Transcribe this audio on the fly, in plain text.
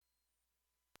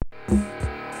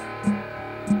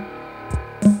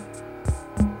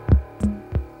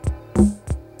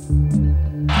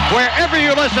Wherever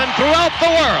you listen throughout the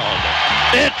world,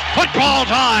 it's football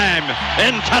time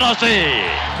in Tennessee.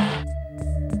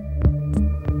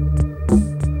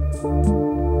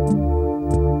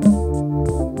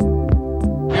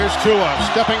 Here's Tua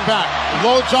stepping back,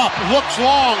 loads up, looks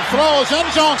long, throws,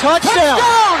 end zone, touchdown!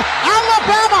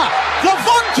 Alabama!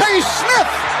 Devontae Smith!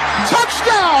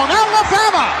 Touchdown,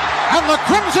 Alabama! And the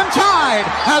Crimson Tide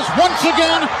has once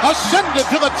again ascended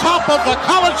to the top of the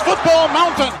college football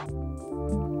mountain.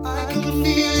 I can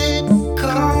feel it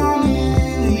coming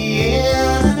in the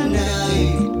air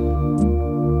tonight.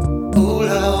 Oh,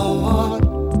 Lord.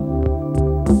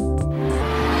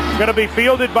 Going to be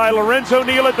fielded by Lorenzo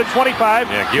Neal at the 25.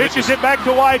 Pitches it back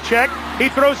to Wycheck. He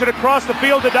throws it across the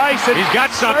field to Dyson. He's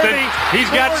got something. 30, He's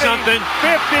got 40, something.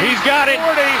 50. He's got it.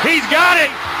 40. He's got it.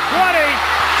 20.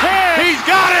 10. He's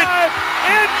got it.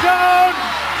 End zone.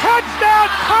 Touchdown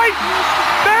Titans.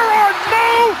 There are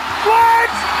no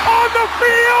flags on the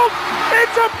field.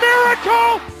 It's a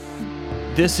miracle.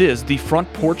 This is the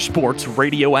Front Porch Sports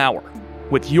Radio Hour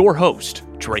with your host,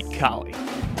 Drake Colley.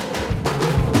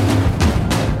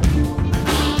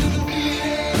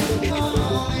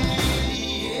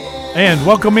 And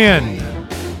welcome in.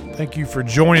 Thank you for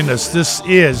joining us. This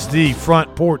is the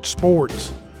Front Porch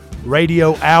Sports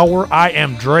Radio Hour. I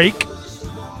am Drake.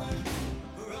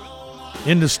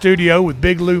 In the studio with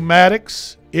Big Lou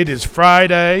Maddox. It is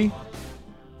Friday.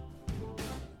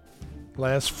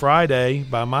 Last Friday,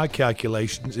 by my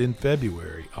calculations, in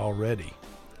February already.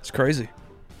 It's crazy. It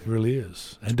really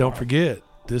is. And don't forget,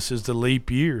 this is the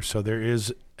leap year, so there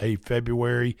is a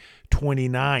February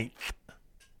 29th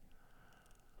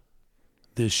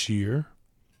this year.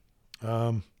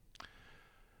 But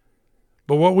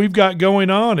what we've got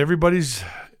going on, everybody's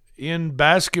in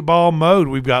basketball mode.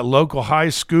 We've got local high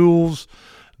schools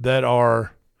that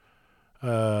are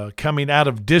coming out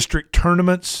of district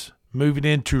tournaments, moving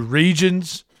into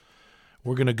regions.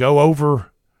 We're going to go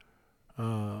over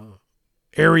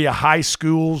area high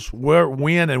schools,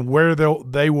 when and where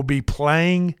they will be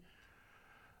playing.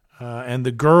 And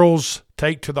the girls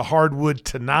take to the hardwood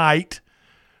tonight,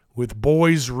 with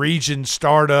boys region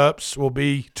startups will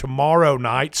be tomorrow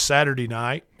night, Saturday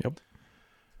night. Yep.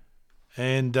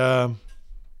 And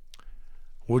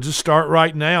we'll just start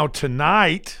right now.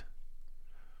 Tonight,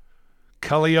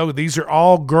 Culleoka, these are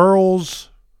all girls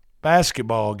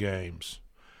basketball games.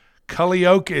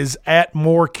 Culleoka is at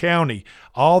Moore County.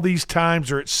 All these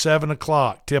times are at 7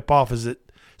 o'clock. Tip-off is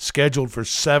scheduled for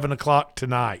 7 o'clock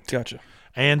tonight. Gotcha.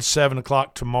 And 7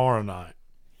 o'clock tomorrow night.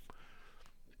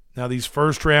 Now, these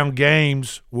first-round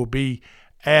games will be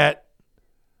at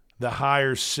the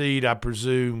higher seed, I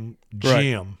presume,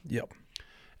 gym. Right. Yep.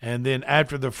 And then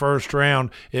after the first round,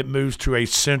 it moves to a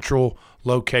central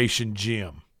location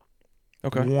gym.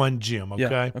 Okay. One gym, okay?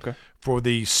 Yeah, okay. For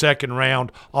the second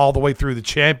round all the way through the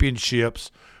championships,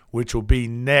 which will be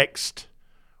next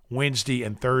Wednesday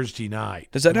and Thursday night.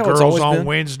 Is that the how it's girls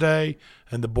always on been? A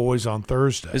and the boys on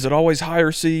Thursday. Is it always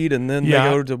higher seed and then they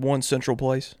go to one central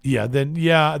place? Yeah, they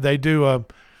do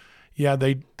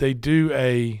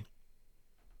a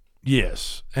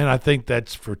yes. And I think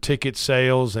that's for ticket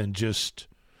sales and just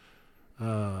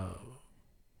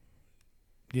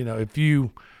if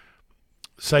you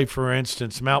say, for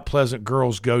instance, Mount Pleasant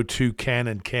girls go to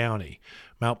Cannon County.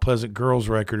 Mount Pleasant girls'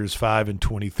 record is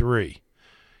 5-23.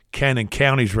 Cannon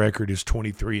County's record is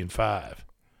 23-5.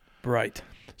 Right.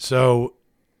 So,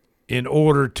 in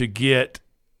order to get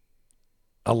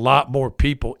a lot more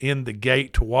people in the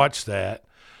gate to watch that,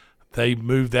 they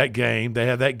move that game. They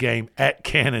have that game at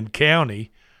Cannon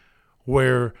County,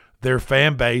 where their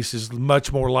fan base is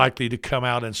much more likely to come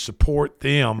out and support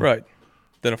them. Right.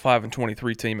 Than a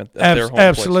 5-23 team at their home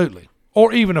absolutely. place.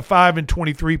 Or even a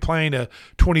 5-23 playing a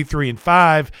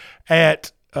 23-5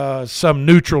 at some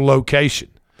neutral location.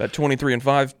 That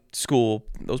 23-5 school,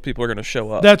 those people are going to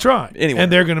show up. That's right. Anyway.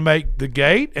 And they're going to make the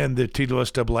gate, and the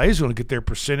TWSAA is going to get their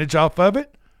percentage off of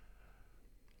it,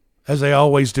 as they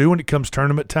always do when it comes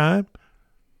tournament time.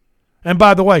 And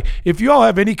by the way, if you all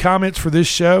have any comments for this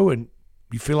show and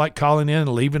you feel like calling in and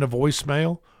leaving a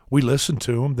voicemail, we listen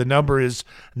to them. The number is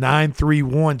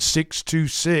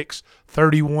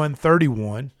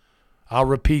 931-626-3131. I'll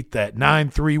repeat that,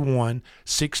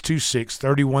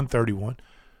 931-626-3131.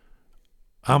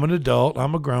 I'm an adult.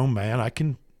 I'm a grown man. I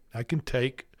can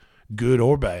take good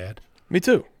or bad. Me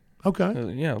too.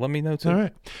 Okay. Yeah, let me know too. All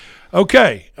right.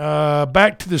 Okay,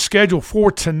 back to the schedule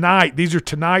for tonight. These are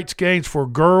tonight's games for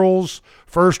girls'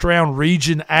 first-round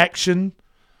region action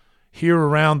here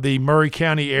around the Murray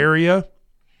County area.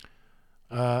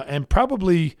 and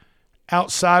probably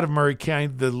outside of Maury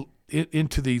County,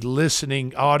 into the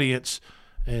listening audience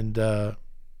and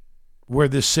where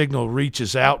this signal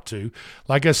reaches out to.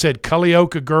 Like I said,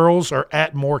 Culleoka girls are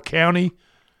at Moore County.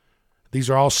 These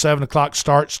are all 7 o'clock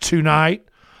starts tonight.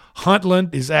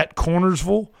 Huntland is at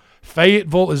Cornersville.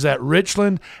 Fayetteville is at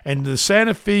Richland. And the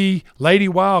Santa Fe Lady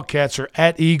Wildcats are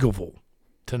at Eagleville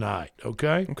tonight,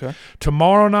 okay? Okay.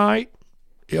 Tomorrow night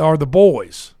are the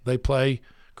boys. They play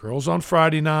girls on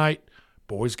Friday night,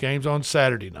 boys games on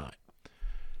Saturday night.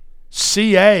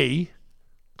 CA,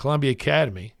 Columbia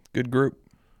Academy, Good group.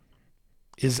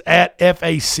 is at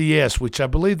FACS, which I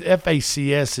believe the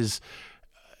FACS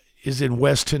is in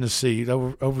West Tennessee,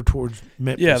 over towards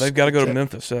Memphis. Yeah, they've got to go to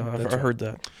Memphis. I heard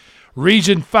that.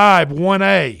 Region 5,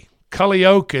 1A,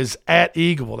 Culleoka is at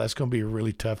Eagleville. That's going to be a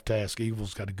really tough task.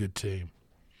 Eagleville's got a good team.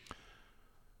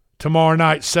 Tomorrow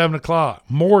night, 7 o'clock,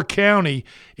 Moore County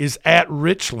is at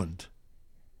Richland.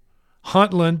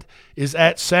 Huntland is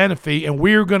at Santa Fe, and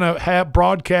we're going to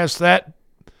broadcast that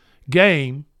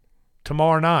game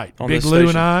tomorrow night. On Big this Lou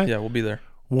station. and I Yeah, we'll be there.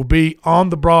 will be on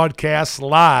the broadcast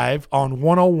live on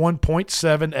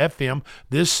 101.7 FM.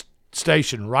 This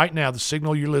station right now, the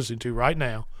signal you're listening to right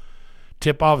now,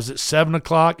 tip-off is at 7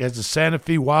 o'clock as the Santa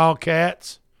Fe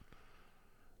Wildcats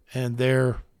and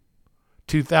their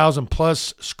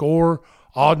 2,000-plus scorer,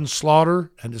 Auden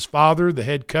Slaughter, and his father, the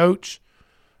head coach.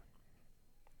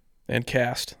 And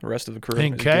cast, the rest of the crew.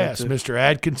 And is cast, good, too. Mr.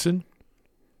 Atkinson.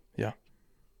 Yeah.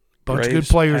 Bunch of Graves,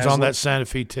 good players on Haslett. that Santa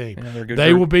Fe team. Yeah, they're a good They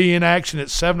group. will be in action at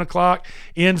 7 o'clock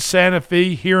in Santa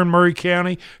Fe here in Maury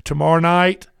County tomorrow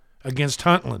night against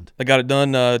Huntland. They got it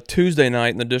done Tuesday night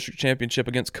in the district championship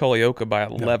against Culleoka by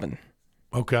 11.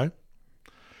 Okay.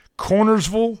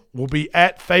 Cornersville will be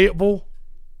at Fayetteville.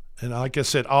 And like I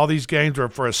said, all these games are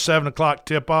for a 7 o'clock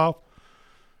tip-off.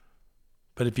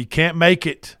 But if you can't make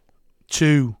it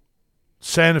to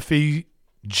Santa Fe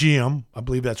Gym, I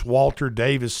believe that's Walter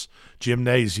Davis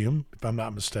Gymnasium, if I'm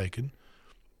not mistaken.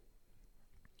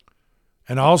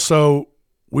 And also,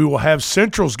 we will have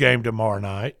Central's game tomorrow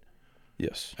night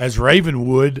Yes. as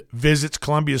Ravenwood visits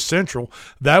Columbia Central.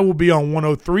 That will be on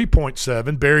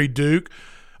 103.7. Barry Duke,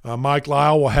 Mike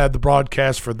Lyle will have the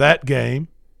broadcast for that game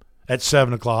at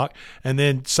 7 o'clock. And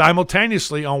then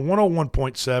simultaneously on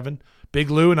 101.7, Big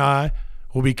Lou and I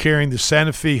will be carrying the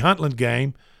Santa Fe Huntland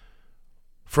game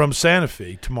from Santa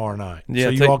Fe tomorrow night. Yeah, so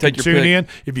you all can take your tune pick. in.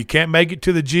 If you can't make it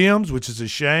to the gyms, which is a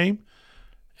shame,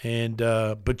 and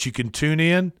but you can tune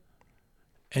in,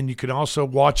 and you can also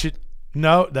watch it.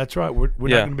 No, that's right. We're not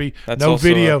going to be that's no also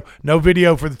video, no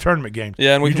video for the tournament games.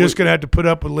 Yeah, and you're just going to have to put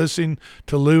up with listening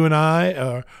to Lou and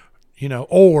I,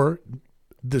 or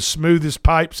the smoothest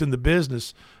pipes in the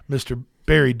business, Mr.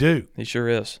 Barry Duke. He sure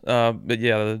is. But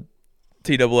yeah, the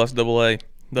TSSAA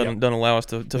doesn't allow us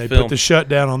to They film. put the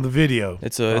shutdown on the video.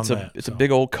 It's a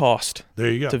big old cost.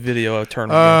 There you go. To video a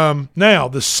tournament. Now,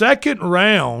 the second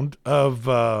round of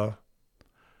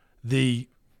the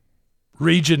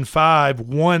Region 5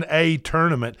 1A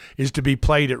tournament is to be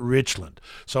played at Richland.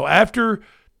 So after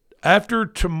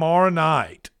tomorrow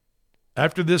night,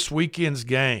 after this weekend's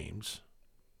games,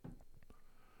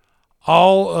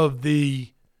 all of the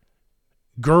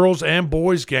girls and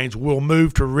boys games will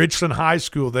move to Richland High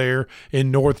School there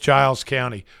in North Giles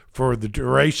County for the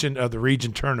duration of the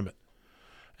region tournament.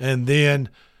 And then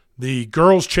the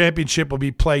girls' championship will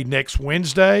be played next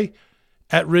Wednesday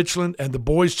at Richland, and the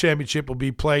boys' championship will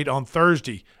be played on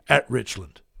Thursday at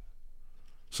Richland.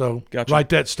 So Gotcha. Write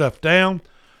that stuff down.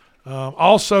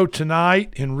 Also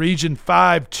tonight in Region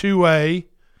 5 2A,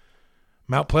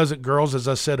 Mount Pleasant girls, as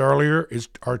I said earlier,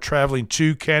 are traveling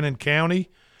to Cannon County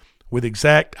with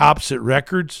exact opposite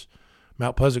records.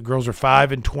 Mount Pleasant girls are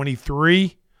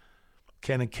 5-23.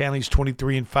 Cannon County's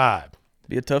 23-5.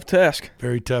 Be a tough task.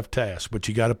 Very tough task, but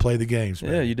you got to play the games,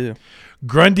 man. Yeah, you do.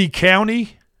 Grundy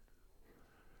County,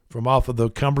 from off of the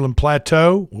Cumberland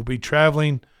Plateau, will be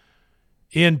traveling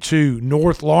into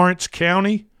North Lawrence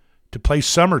County to play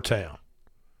Summertown.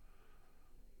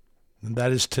 And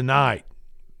that is tonight.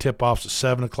 Tip-offs at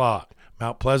 7 o'clock.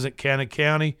 Mount Pleasant, Cannon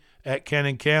County, at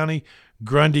Cannon County.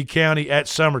 Grundy County at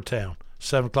Summertown.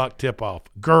 7 o'clock tip-off.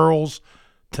 Girls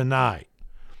tonight.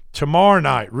 Tomorrow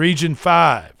night, Region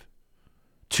 5,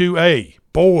 2A,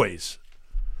 boys.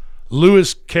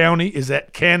 Lewis County is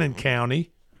at Cannon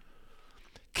County.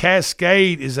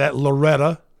 Cascade is at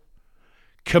Loretta.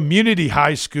 Community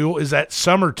High School is at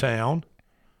Summertown.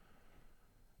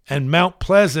 And Mount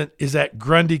Pleasant is at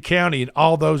Grundy County, and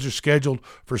all those are scheduled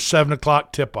for 7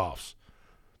 o'clock tip-offs.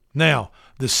 Now,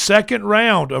 the second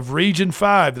round of Region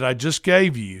 5 that I just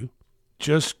gave you,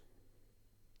 just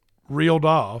reeled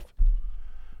off,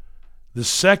 the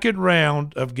second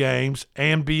round of games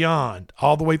and beyond,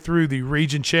 all the way through the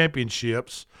region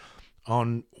championships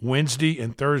on Wednesday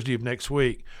and Thursday of next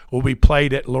week, will be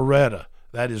played at Loretta.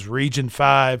 That is Region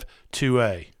 5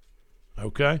 2A.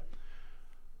 Okay?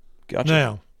 Gotcha.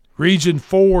 Now, Region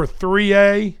 4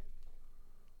 3A,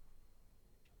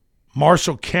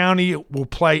 Marshall County will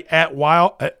play at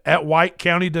White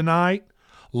County tonight.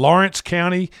 Lawrence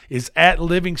County is at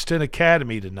Livingston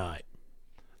Academy tonight.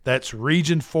 That's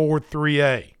Region 4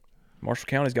 3A. Marshall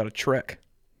County's got a trek.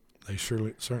 They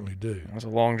certainly do. That's a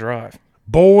long drive.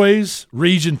 Boys,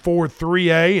 Region 4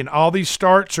 3A, and all these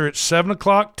starts are at 7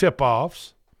 o'clock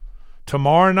tip-offs.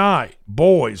 Tomorrow night,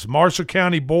 boys, Marshall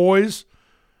County boys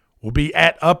will be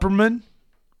at Upperman.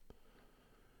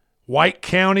 White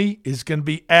County is going to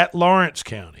be at Lawrence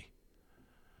County.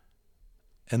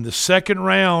 And the second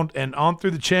round and on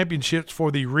through the championships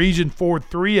for the Region 4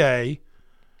 3A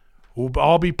will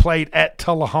all be played at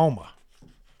Tullahoma.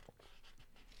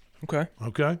 Okay.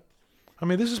 Okay? I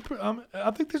mean, this is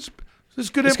I think this is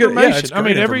good It's information. good. Yeah, it's I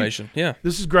great mean, information. Yeah.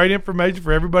 This is great information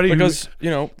for everybody Because,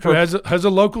 who has a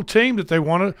local team that they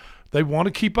want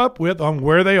to keep up with on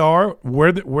where they are,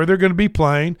 where they're going to be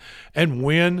playing, and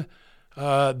when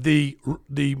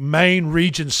the main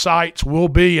region sites will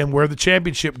be and where the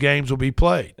championship games will be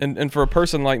played. And for a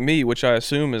person like me, which I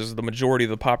assume is the majority of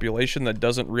the population that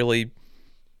doesn't really,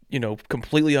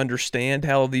 completely understand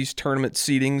how these tournament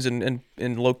seedings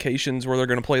and locations where they're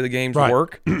going to play the games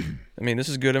work. I mean, this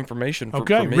is good information for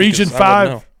me. Region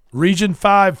 5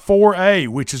 4A,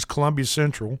 which is Columbia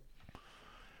Central.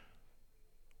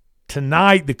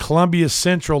 Tonight, the Columbia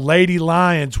Central Lady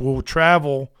Lions will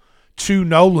travel to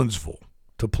Nolensville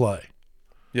to play.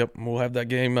 Yep, we'll have that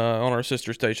game on our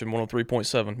sister station,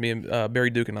 103.7, me and Barry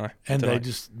Duke and I. And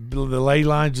tonight. the Lady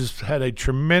Lions just had a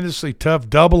tremendously tough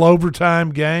double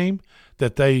overtime game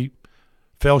that they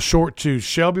fell short to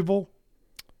Shelbyville.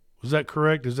 Was that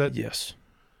correct? Yes.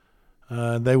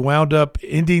 They wound up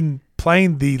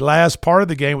playing the last part of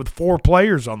the game with 4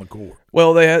 players on the court.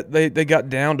 Well, they got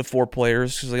down to 4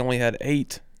 players because they only had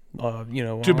 8.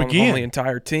 To begin on the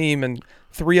entire team, and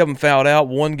 3 of them fouled out.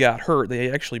 1 got hurt.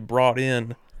 They actually brought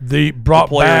in the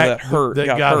player back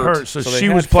that got hurt. So they she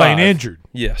had was playing 5. injured.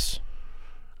 Yes,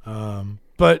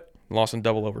 but lost in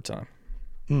double overtime.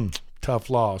 Tough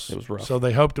loss. It was rough. So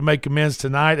they hope to make amends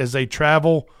tonight as they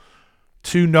travel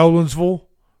to Nolensville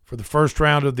for the first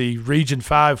round of the Region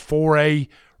 5 4A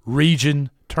region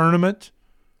tournament.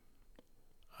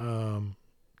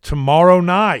 Tomorrow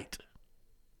night,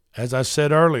 as I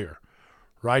said earlier,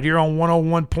 right here on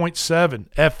 101.7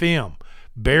 FM,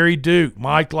 Barry Duke,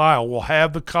 Mike Lyle will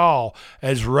have the call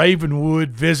as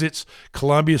Ravenwood visits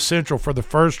Columbia Central for the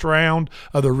first round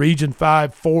of the Region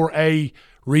 5 4A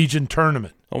region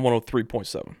tournament. On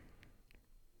 103.7.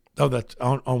 Oh, that's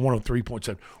on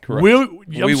 103.7.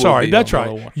 Correct. I'm sorry, that's right.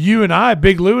 101. You and I,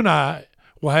 Big Lou and I,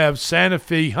 will have Santa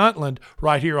Fe Huntland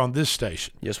right here on this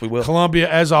station. Yes, we will. Columbia,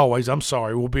 as always, I'm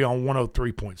sorry, will be on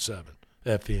 103.7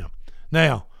 FM.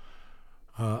 Now,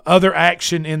 other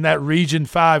action in that Region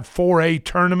 5 4A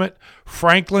tournament,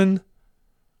 Franklin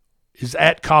is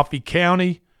at Coffee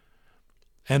County.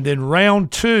 And then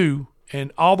round 2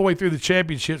 and all the way through the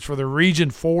championships for the Region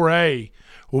 4A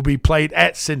will be played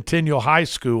at Centennial High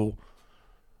School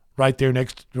right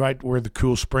where the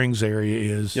Cool Springs area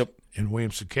is in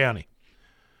Williamson County.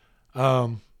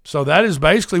 So that is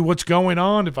basically what's going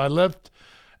on. If I left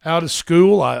out of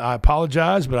school, I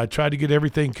apologize, but I tried to get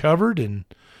everything covered and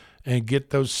get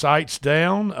those sites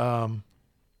down.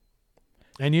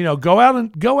 And go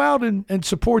out and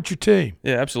support your team.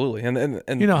 Yeah, absolutely.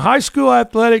 And high school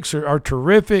athletics are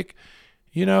terrific.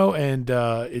 And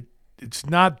it's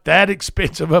not that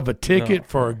expensive of a ticket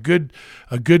for a good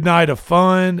night of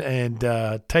fun, and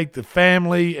take the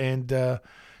family and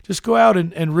just go out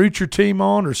and root your team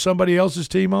on or somebody else's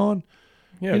team on.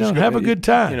 Yeah, Have a good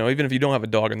time. Even if you don't have a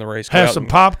dog in the race, have some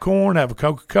popcorn, have a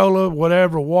Coca-Cola,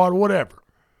 whatever, water, whatever.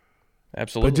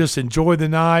 Absolutely. But just enjoy the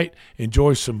night,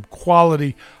 enjoy some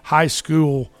quality high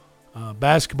school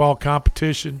basketball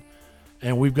competition.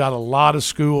 And we've got a lot of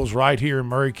schools right here in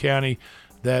Murray County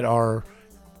that are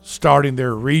starting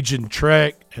their region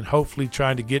trek and hopefully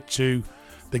trying to get to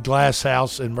the Glass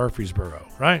House in Murfreesboro,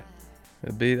 right?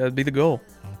 That'd be the goal.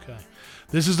 Okay.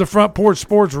 This is the Front Porch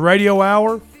Sports Radio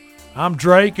Hour. I'm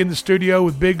Drake in the studio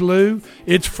with Big Lou.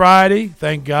 It's Friday,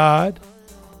 thank God.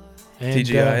 And,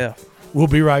 TGIF. We'll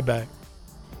be right back.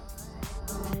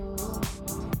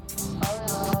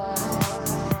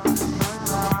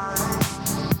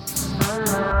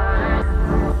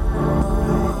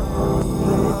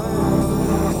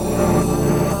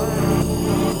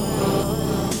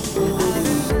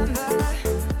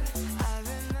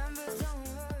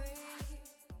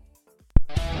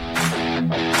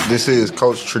 This is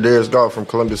Coach Tredaris Goff from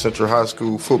Columbia Central High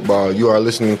School football. You are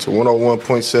listening to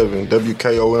 101.7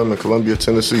 WKOM in Columbia,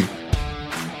 Tennessee.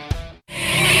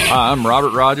 Hi, I'm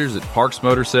Robert Rogers at Parks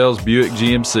Motor Sales Buick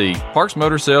GMC. Parks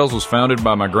Motor Sales was founded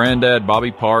by my granddad,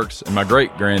 Bobby Parks, and my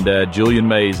great-granddad, Julian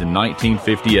Mays, in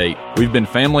 1958. We've been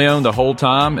family-owned the whole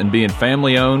time, and being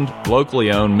family-owned,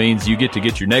 locally-owned means you get to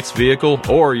get your next vehicle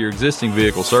or your existing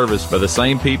vehicle serviced by the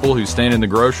same people who stand in the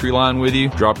grocery line with you,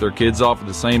 drop their kids off at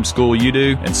the same school you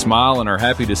do, and smile and are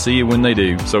happy to see you when they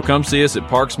do. So come see us at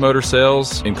Parks Motor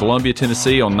Sales in Columbia,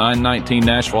 Tennessee on 919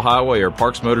 Nashville Highway or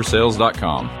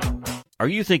parksmotorsales.com. Are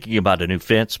you thinking about a new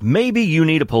fence? Maybe you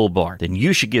need a pole barn. Then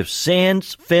you should give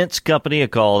Sands Fence Company a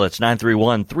call. That's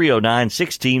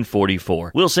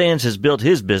 931-309-1644. Will Sands has built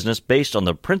his business based on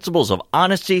the principles of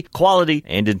honesty, quality,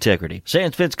 and integrity.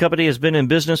 Sands Fence Company has been in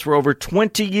business for over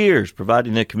 20 years,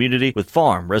 providing the community with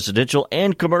farm, residential,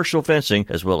 and commercial fencing,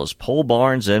 as well as pole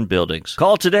barns and buildings.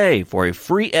 Call today for a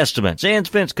free estimate. Sands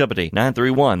Fence Company,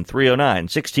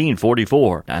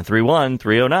 931-309-1644.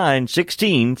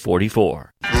 931-309-1644.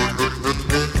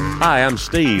 Hi, I'm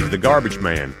Steve, the Garbage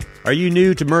Man. Are you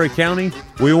new to Murray County?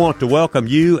 We want to welcome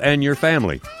you and your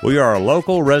family. We are a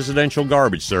local residential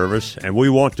garbage service, and we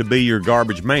want to be your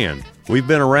garbage man. We've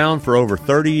been around for over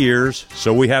 30 years,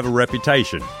 so we have a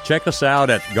reputation. Check us out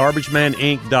at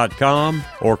garbagemaninc.com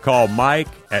or call Mike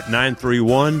at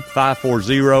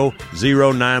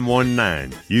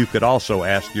 931-540-0919. You could also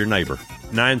ask your neighbor.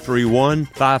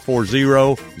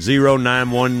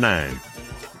 931-540-0919.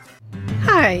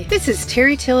 Hi, this is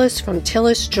Terry Tillis from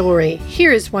Tillis Jewelry.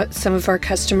 Here is what some of our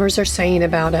customers are saying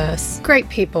about us. Great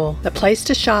people, the place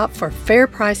to shop for fair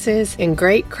prices and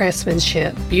great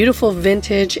craftsmanship, beautiful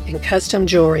vintage and custom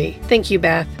jewelry. Thank you,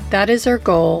 Beth. That is our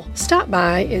goal. Stop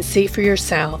by and see for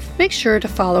yourself. Make sure to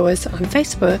follow us on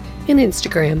Facebook and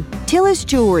Instagram. Tillis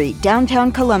Jewelry,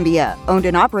 downtown Columbia, owned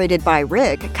and operated by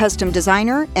Rick, custom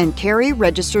designer, and Carrie,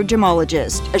 registered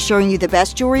gemologist, assuring you the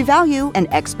best jewelry value and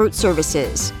expert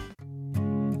services.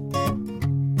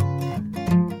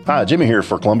 Hi, Jimmy here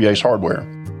for Columbia Ace Hardware.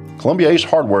 Columbia Ace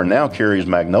Hardware now carries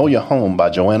Magnolia Home by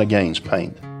Joanna Gaines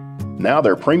paint. Now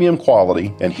their premium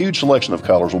quality and huge selection of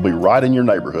colors will be right in your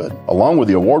neighborhood, along with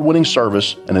the award-winning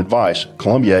service and advice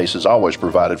Columbia Ace has always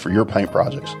provided for your paint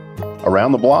projects.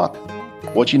 Around the block,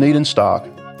 what you need in stock,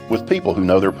 with people who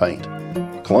know their paint.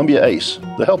 Columbia Ace,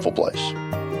 the helpful place.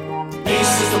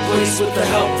 Ace is the place with the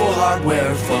helpful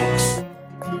hardware, folks.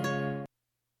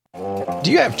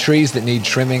 Do you have trees that need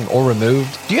trimming or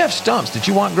removed? Do you have stumps that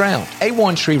you want ground?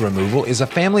 A1 Tree Removal is a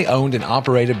family-owned and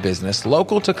operated business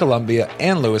local to Columbia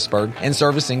and Lewisburg and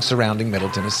servicing surrounding Middle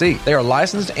Tennessee. They are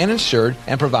licensed and insured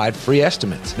and provide free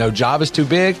estimates. No job is too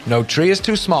big, no tree is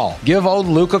too small. Give old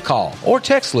Luke a call or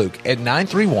text Luke at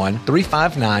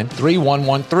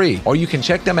 931-359-3113, or you can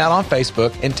check them out on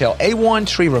Facebook and tell A1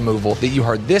 Tree Removal that you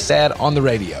heard this ad on the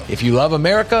radio. If you love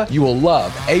America, you will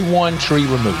love A1 Tree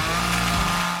Removal.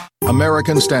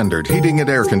 American Standard Heating and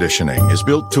Air Conditioning is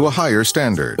built to a higher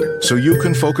standard, so you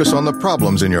can focus on the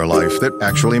problems in your life that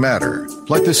actually matter,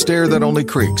 like the stair that only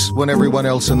creaks when everyone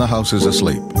else in the house is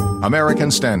asleep.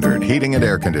 American Standard Heating and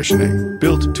Air Conditioning,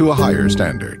 built to a higher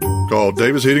standard. Call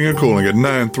Davis Heating and Cooling at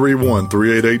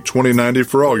 931-388-2090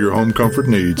 for all your home comfort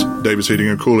needs. Davis Heating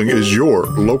and Cooling is your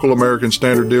local American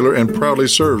Standard dealer and proudly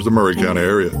serves the Murray County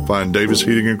area. Find Davis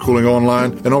Heating and Cooling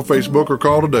online and on Facebook or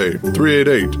call today,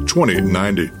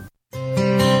 388-2090.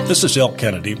 This is Elk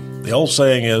Kennedy. The old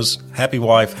saying is, happy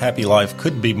wife, happy life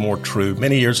couldn't be more true.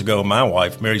 Many years ago, my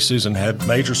wife, Mary Susan, had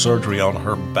major surgery on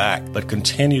her back, but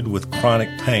continued with chronic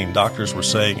pain. Doctors were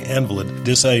saying invalid,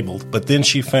 disabled. But then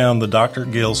she found the Dr.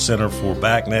 Gill Center for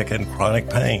Back, Neck, and Chronic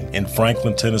Pain in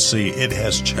Franklin, Tennessee. It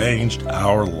has changed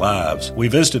our lives. We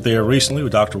visited there recently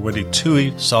with Dr. Wendy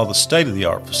Toohey, saw the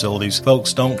state-of-the-art facilities.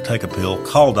 Folks, don't take a pill.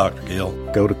 Call Dr. Gill.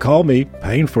 Go to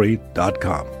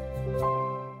callmepainfree.com.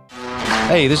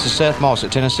 Hey, this is Seth Moss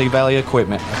at Tennessee Valley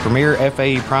Equipment, a premier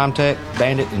FAE PrimeTech,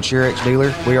 Bandit, and Shurex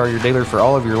dealer. We are your dealer for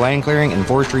all of your land clearing and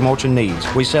forestry mulching needs.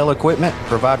 We sell equipment,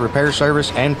 provide repair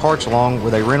service, and parts along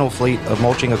with a rental fleet of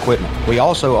mulching equipment. We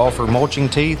also offer mulching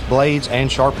teeth, blades, and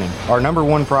sharpening. Our number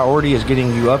one priority is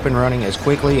getting you up and running as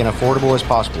quickly and affordable as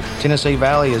possible. Tennessee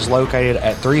Valley is located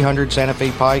at 300 Santa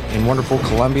Fe Pike in wonderful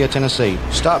Columbia, Tennessee.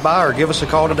 Stop by or give us a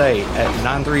call today at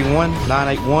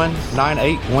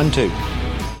 931-981-9812.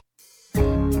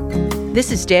 This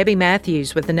is Debbie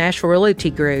Matthews with the National Realty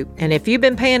Group, and if you've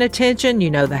been paying attention, you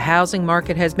know the housing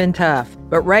market has been tough,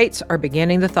 but rates are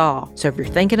beginning to thaw. So if you're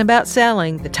thinking about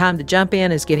selling, the time to jump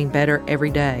in is getting better every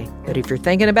day. But if you're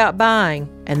thinking about buying,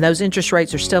 and those interest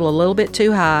rates are still a little bit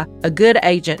too high, a good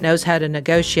agent knows how to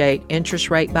negotiate interest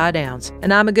rate buydowns,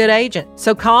 and I'm a good agent.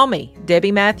 So call me,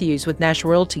 Debbie Matthews with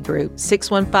National Realty Group,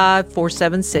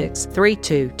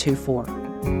 615-476-3224.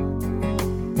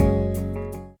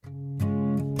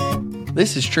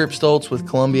 This is Trip Stoltz with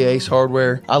Columbia Ace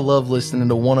Hardware. I love listening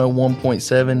to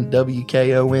 101.7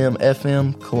 WKOM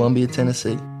FM, Columbia,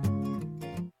 Tennessee.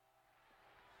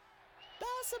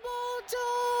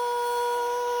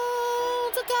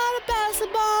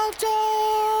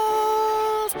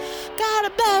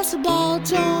 Basketball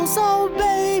Jones, oh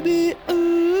baby,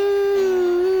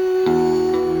 ooh.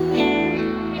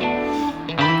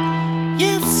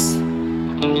 Yes,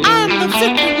 I'm the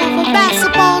victim of a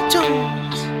basketball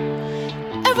Jones.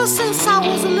 Ever since I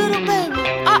was a little baby,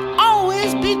 I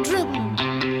always be dribbling.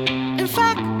 In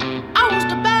fact, I was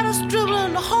the baddest dribbler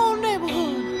in the whole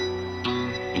neighborhood.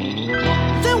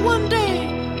 Then one day,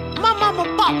 my mama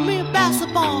bought me a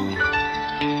basketball,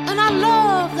 and I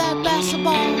love that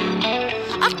basketball.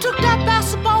 I took that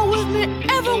basketball with me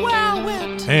everywhere I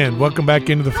went. And welcome back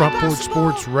into the Front Porch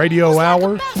Sports Radio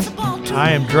Hour.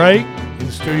 I am Drake. In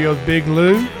the studio with Big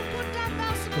Lou. A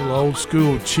little old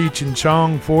school Cheech and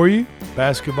Chong for you.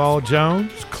 Basketball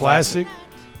Jones. Classic.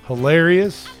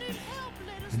 Hilarious.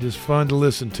 And just fun to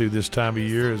listen to this time of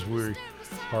year as we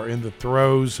are in the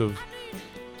throes of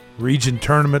region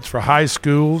tournaments for high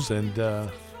schools. And,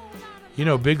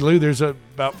 Big Lou, there's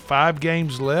about 5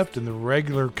 games left in the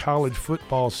regular college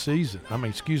football season.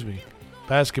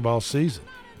 Basketball season.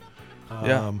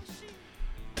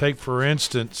 Take, for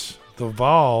instance, the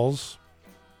Vols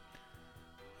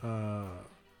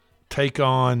take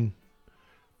on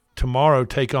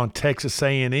Texas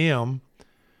A&M.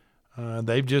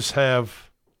 They just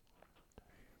have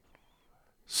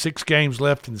 6 games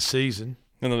left in the season.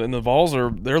 And the Vols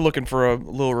they're looking for a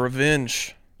little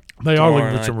revenge. They are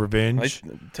looking for some revenge.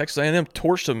 Texas A&M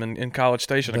torched them in College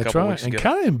Station a couple weeks ago. And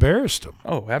kind of embarrassed them.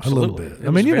 Oh, absolutely. A little bit. It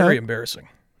was very embarrassing.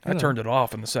 I turned it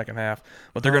off in the second half.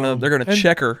 But they're gonna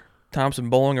checker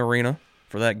Thompson Bowling Arena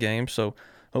for that game, so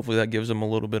hopefully that gives them a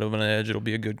little bit of an edge. It'll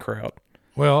be a good crowd.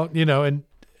 Well,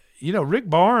 Rick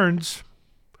Barnes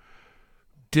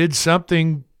did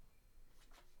something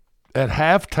at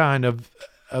halftime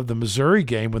of the Missouri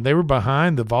game when they were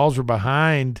behind. The Vols were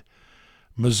behind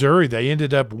Missouri. They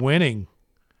ended up winning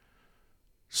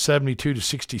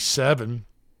 72-67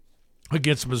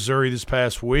 against Missouri this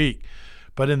past week.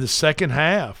 But in the second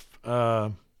half,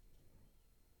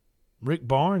 Rick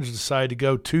Barnes decided to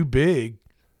go too big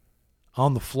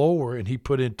on the floor, and he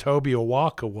put in Tobe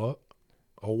Awaka,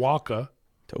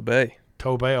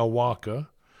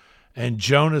 and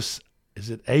Jonas, is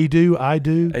it Adu?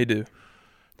 Adu.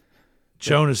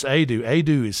 Jonas Adu.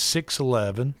 Adu is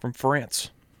 6'11". From France.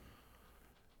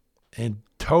 And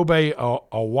Tobe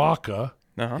Awaka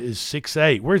is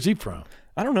 6'8". Where's he from?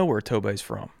 I don't know where Tobe's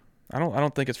from. I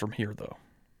don't think it's from here, though.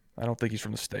 I don't think he's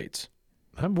from the States.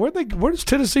 Where does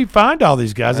Tennessee find all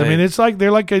these guys? I mean, it's like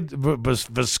they're like a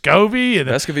Vescovi and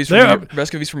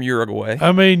Vescovi's from Uruguay.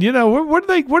 I mean, where do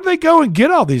they go and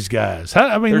get all these guys?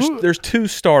 There's 2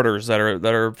 starters that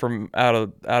are from out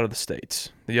of the States.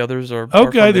 The others are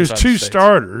okay. There's 2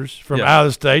 starters from out of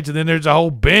the States, and then there's a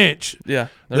whole bench. Yeah,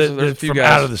 there's a few from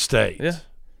guys out of the States. Yeah.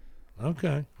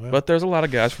 Okay, well. But there's a lot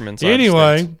of guys from inside.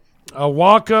 Anyway, the States.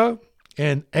 Awaka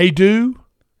and Adu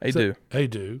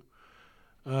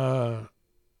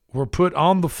were put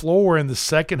on the floor in the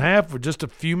second half, or just a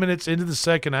few minutes into the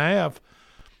second half,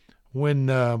 when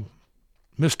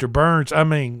Rick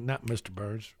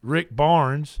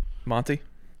Barnes, Monty,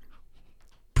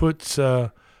 puts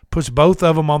both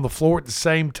of them on the floor at the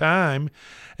same time,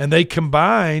 and they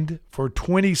combined for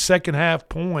 20 second half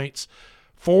points,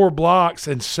 4 blocks,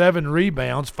 and 7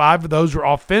 rebounds. 5 of those were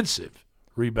offensive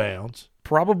rebounds.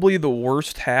 Probably the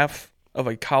worst half of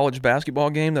a college basketball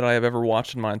game that I have ever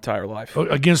watched in my entire life.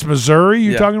 Against Missouri,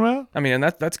 you're talking about? I mean, and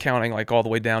that's counting like all the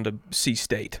way down to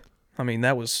C-State. I mean,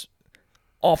 that was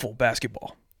awful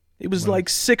basketball. It was like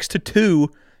 6-2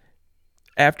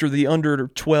 after the under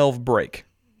 12 break.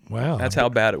 Wow. That's how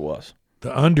bad it was.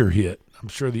 The under hit. I'm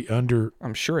sure it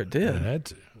did. It had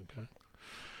to.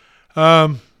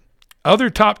 Okay. Other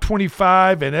top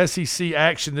 25 and SEC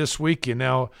action this weekend.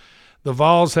 Now, the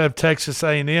Vols have Texas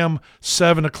A&M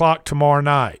 7 o'clock tomorrow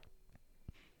night.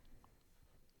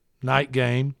 Night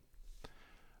game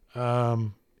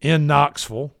in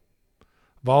Knoxville.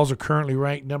 Vols are currently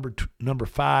ranked number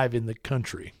 5 in the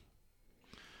country.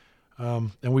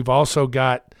 And we've also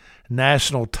got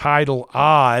national title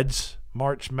odds,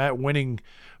 winning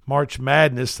March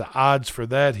Madness, the odds for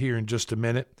that here in just a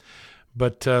minute.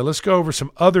 But let's go over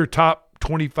some other top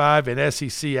 25 and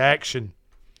SEC action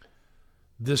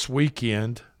this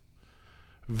weekend.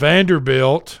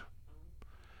 Vanderbilt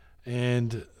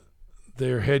and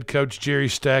their head coach Jerry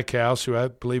Stackhouse, who I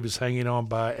believe is hanging on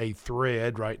by a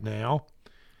thread right now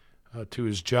to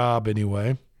his job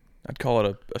anyway. I'd call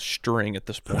it a string at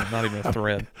this point, not even a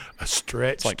thread. A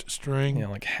stretched string? Yeah,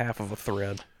 like half of a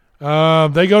thread.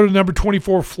 They go to number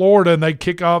 24 Florida, and they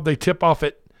tip off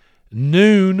at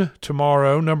noon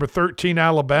tomorrow. Number 13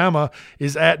 Alabama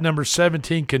is at number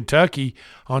 17 Kentucky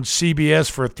on CBS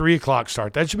for a 3 o'clock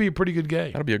start. That should be a pretty good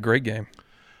game. That'll be a great game.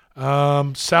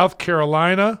 South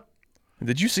Carolina.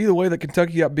 Did you see the way that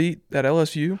Kentucky got beat at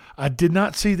LSU? I did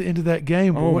not see the end of that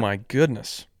game. Oh my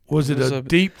goodness! Was it a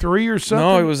deep three or something?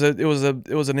 No,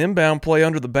 it was an inbound play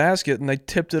under the basket, and they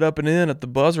tipped it up and in at the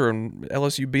buzzer, and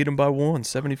LSU beat them by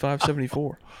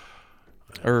 75-74.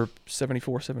 Or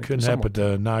 74-74. Couldn't happen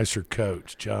to a nicer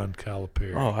coach, John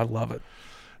Calipari. Oh, I love it.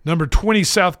 Number 20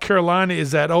 South Carolina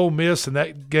is at Ole Miss, and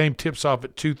that game tips off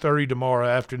at 2:30 tomorrow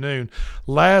afternoon.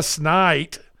 Last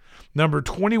night, number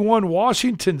 21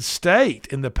 Washington State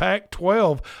in the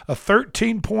Pac-12, a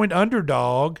 13-point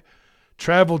underdog,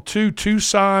 traveled to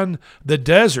Tucson,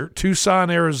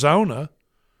 Arizona,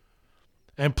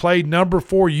 and played number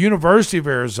 4 University of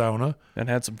Arizona. And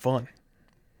had some fun.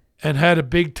 And had a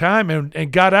big time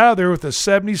and got out of there with a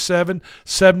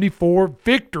 77-74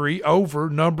 victory over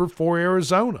number 4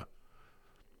 Arizona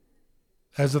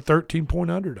as a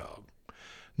 13-point underdog.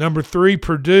 Number 3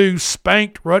 Purdue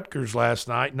spanked Rutgers last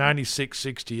night,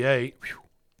 96-68.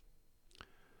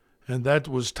 And that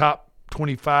was top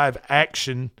 25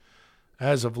 action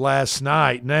as of last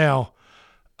night. Now,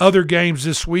 other games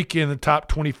this weekend, the top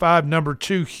 25. Number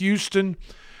 2 Houston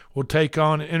will take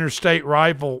on interstate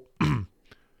rival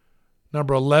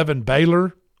number 11,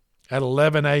 Baylor, at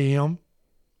 11 a.m.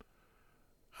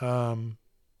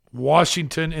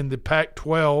 Washington in the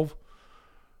Pac-12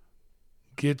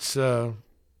 gets the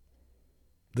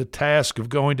task of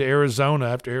going to Arizona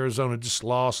after Arizona just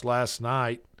lost last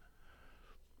night.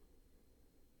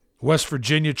 West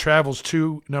Virginia travels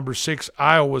to number 6,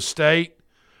 Iowa State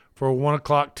for a 1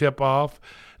 o'clock tip-off.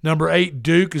 Number 8,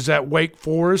 Duke is at Wake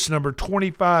Forest. Number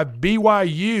 25,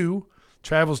 BYU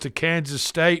travels to Kansas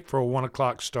State for a 1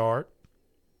 o'clock start.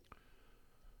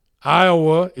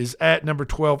 Iowa is at number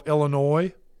 12,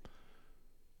 Illinois.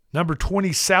 Number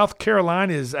 20, South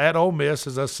Carolina is at Ole Miss,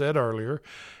 as I said earlier.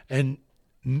 And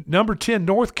number 10,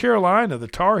 North Carolina, the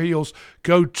Tar Heels,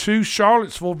 go to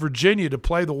Charlottesville, Virginia to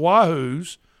play the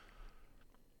Wahoos.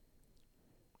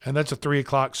 And that's a 3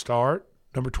 o'clock start.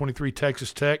 Number 23,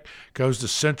 Texas Tech, goes to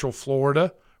Central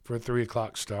Florida for a 3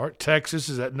 o'clock start. Texas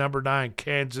is at number 9,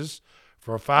 Kansas,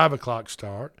 for a 5 o'clock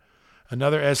start.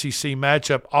 Another SEC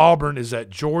matchup, Auburn is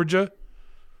at Georgia.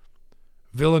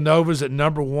 Villanova's at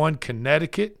number 1,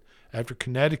 Connecticut, after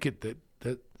Connecticut that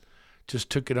just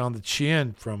took it on the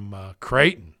chin from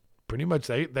Creighton. Pretty much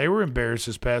they were embarrassed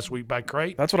this past week by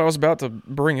Creighton. That's what I was about to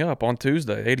bring up on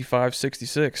Tuesday,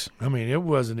 85-66. I mean, it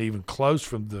wasn't even close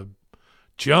from the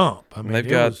jump. I mean, they've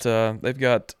got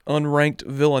unranked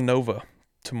Villanova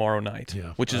tomorrow night,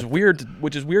 which is weird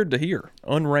to hear.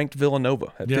 Unranked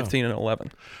Villanova at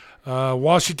 15-11.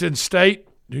 Washington State,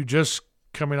 who just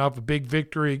coming off a big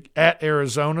victory at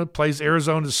Arizona, plays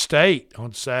Arizona State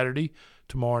on Saturday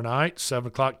tomorrow night, 7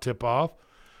 o'clock tip-off.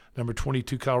 Number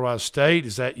 22 Colorado State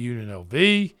is at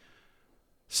UNLV.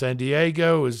 San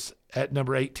Diego is at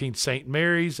number 18 St.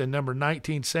 Mary's, and number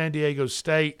 19 San Diego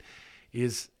State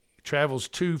travels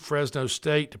to Fresno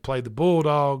State to play the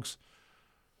Bulldogs.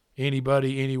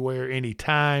 Anybody, anywhere,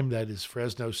 anytime. That is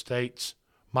Fresno State's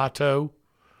motto,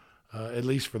 at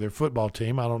least for their football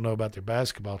team. I don't know about their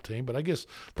basketball team, but I guess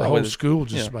the whole school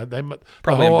just the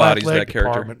probably whole embodies athletic that character.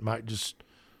 Department might just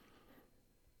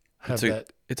have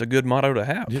that. It's a good motto to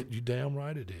have. You damn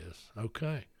right it is.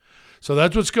 Okay. So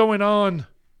that's what's going on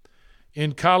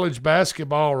in college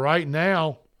basketball right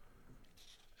now.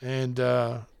 And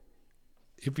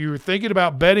if you were thinking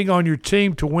about betting on your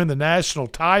team to win the national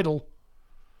title,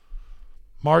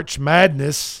 March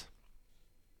Madness,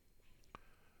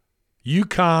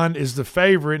 UConn is the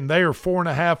favorite, and they are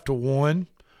 4.5 to 1.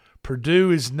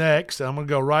 Purdue is next. I'm going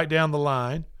to go right down the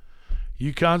line.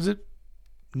 UConn's at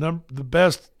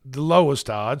the lowest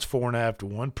odds, 4.5 to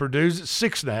 1. Purdue's at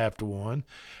 6.5 to 1.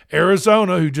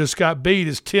 Arizona, who just got beat,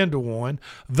 is 10 to 1.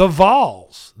 The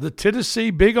Vols, the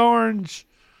Tennessee Big Orange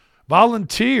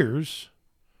Volunteers,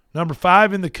 number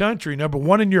 5 in the country, number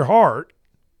 1 in your heart.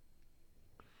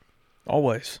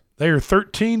 Always. They are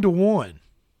 13-1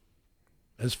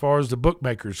 as far as the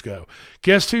bookmakers go.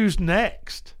 Guess who's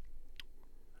next?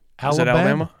 Is it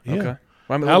Alabama? Yeah. Okay.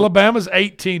 Alabama's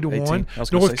 18-1.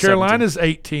 18. North Carolina's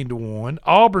 18-1.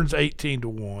 Auburn's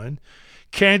 18-1.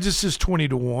 Kansas is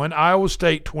 20-1. Iowa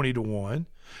State 20-1.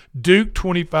 Duke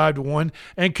 25-1,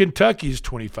 and Kentucky's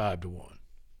 25-1.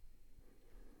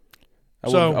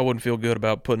 I wouldn't feel good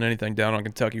about putting anything down on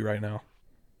Kentucky right now.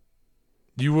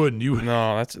 You wouldn't.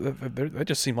 No, that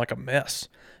just seemed like a mess.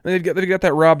 I mean, they've got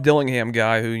that Rob Dillingham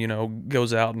guy who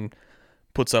goes out and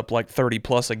puts up like 30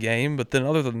 plus a game, but then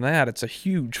other than that, it's a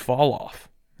huge fall off,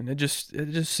 and it just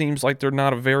seems like they're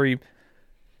not a very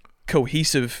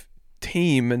cohesive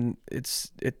team, and it's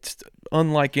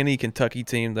unlike any Kentucky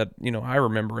team that I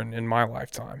remember in my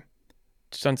lifetime.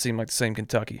 It just doesn't seem like the same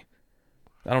Kentucky.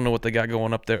 I don't know what they got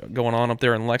going on up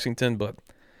there in Lexington, but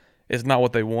it's not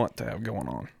what they want to have going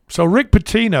on. So Rick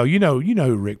Pitino, you know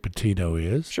who Rick Pitino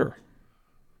is. Sure.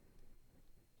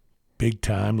 Big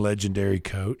time legendary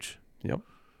coach. Yep.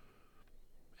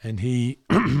 And he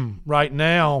right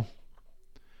now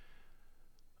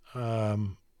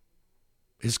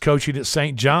is coaching at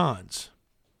St. John's.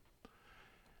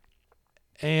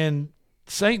 And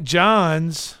St.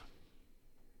 John's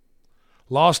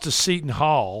lost to Seton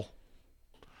Hall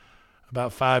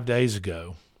about 5 days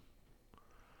ago.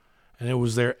 And it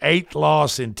was their 8th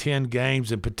loss in 10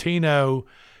 games. And Pitino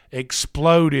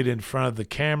exploded in front of the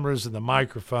cameras and the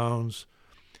microphones.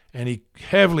 And he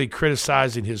heavily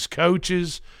criticizing his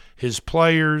coaches, his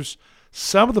players.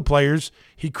 Some of the players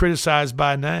he criticized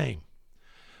by name.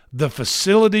 The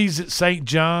facilities at St.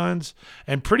 John's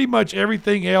and pretty much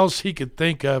everything else he could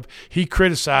think of, he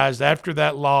criticized after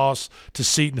that loss to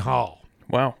Seton Hall.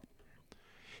 Wow.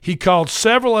 He called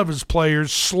several of his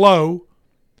players slow,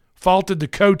 faulted the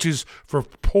coaches for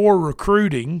poor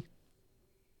recruiting,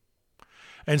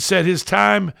 and said his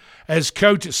time as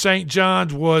coach at St.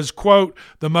 John's was, quote,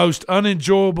 the most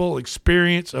unenjoyable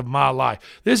experience of my life.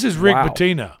 This is Rick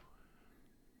Pitino.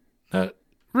 Now,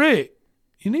 Rick,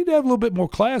 you need to have a little bit more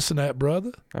class than that,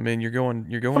 brother. I mean, you're going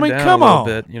down come a little on.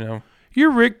 bit,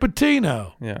 You're Rick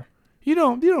Pitino. Yeah. You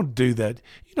don't do that.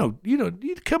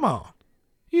 You come on.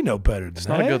 You know better than that. It's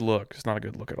not a good look. It's not a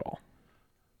good look at all.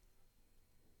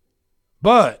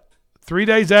 But 3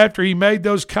 days after he made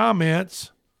those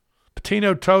comments,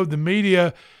 Pitino told the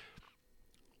media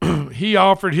he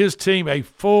offered his team a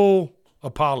full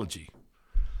apology.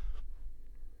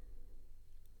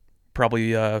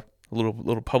 Probably a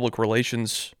little public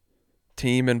relations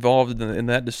team involved in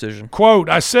that decision. Quote,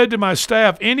 I said to my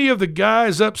staff, any of the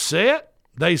guys upset?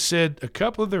 They said, a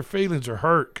couple of their feelings are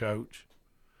hurt, Coach.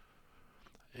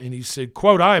 And he said,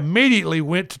 quote, I immediately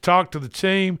went to talk to the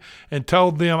team and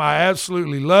told them I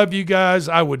absolutely love you guys.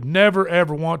 I would never,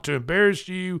 ever want to embarrass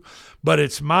you, but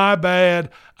it's my bad.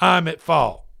 I'm at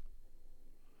fault.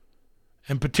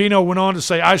 And Pitino went on to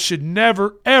say, I should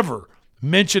never, ever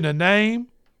mention a name.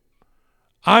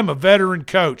 I'm a veteran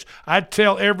coach. I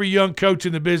tell every young coach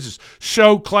in the business,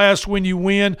 show class when you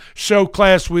win, show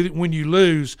class when you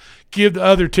lose, give the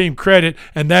other team credit,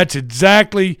 and that's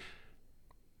exactly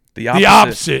the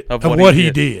opposite of what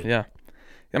he did. Yeah.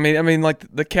 I mean, like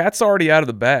the cat's already out of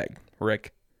the bag,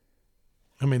 Rick.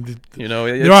 I mean,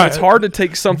 it's hard to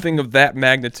take something of that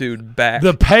magnitude back.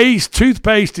 The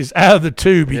toothpaste is out of the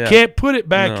tube. You can't put it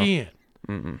back in.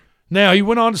 Mm-mm. Now, he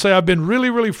went on to say, I've been really,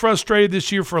 really frustrated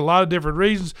this year for a lot of different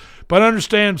reasons, but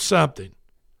understand something.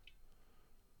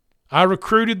 I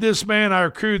recruited this man.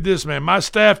 My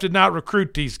staff did not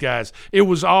recruit these guys. It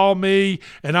was all me,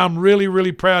 and I'm really,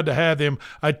 really proud to have them.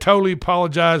 I totally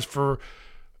apologize to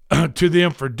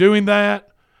them for doing that.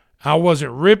 I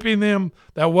wasn't ripping them.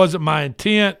 That wasn't my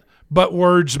intent, but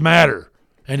words matter.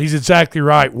 And he's exactly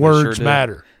right. Words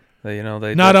matter. They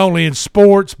not only in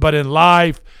sports, but in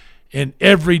life, in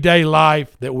everyday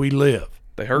life that we live.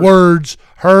 They hurt. Words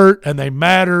hurt, and they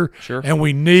matter, Sure. And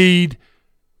we need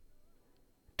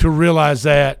to realize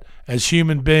that as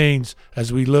human beings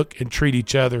as we look and treat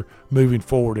each other moving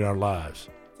forward in our lives.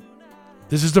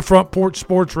 This is the Front Porch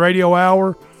Sports Radio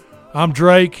Hour. I'm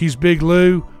Drake. He's Big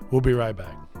Lou. We'll be right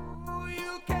back.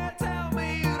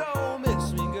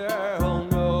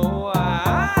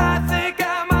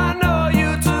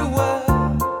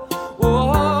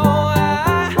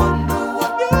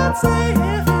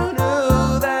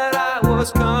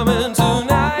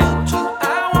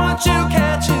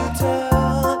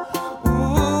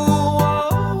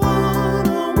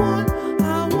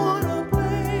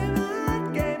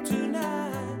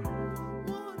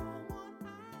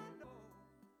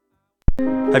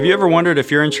 Have you ever wondered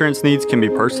if your insurance needs can be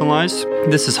personalized?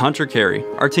 This is Hunter Carey.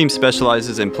 Our team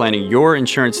specializes in planning your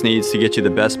insurance needs to get you the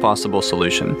best possible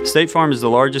solution. State Farm is the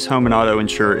largest home and auto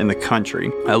insurer in the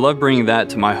country. I love bringing that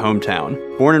to my hometown.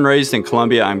 Born and raised in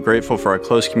Columbia, I'm grateful for our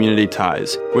close community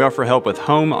ties. We offer help with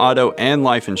home, auto, and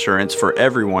life insurance for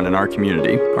everyone in our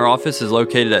community. Our office is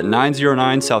located at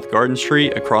 909 South Garden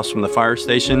Street, across from the fire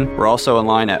station. We're also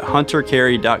online at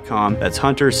huntercarey.com. That's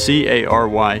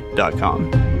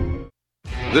huntercary.com.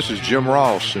 This is Jim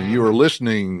Ross, and you are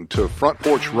listening to Front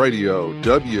Porch Radio,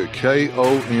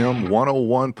 WKOM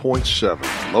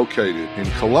 101.7, located in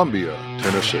Columbia,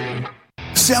 Tennessee.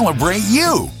 Celebrate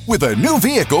you with a new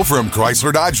vehicle from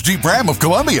Chrysler Dodge Jeep Ram of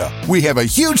Columbia. We have a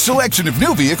huge selection of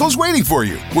new vehicles waiting for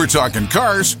you. We're talking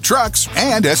cars, trucks,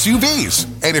 and SUVs.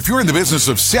 And if you're in the business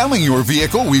of selling your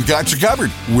vehicle, we've got you covered.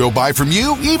 We'll buy from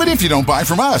you even if you don't buy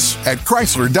from us. At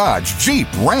Chrysler Dodge Jeep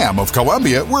Ram of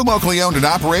Columbia, we're locally owned and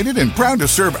operated and proud to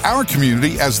serve our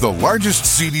community as the largest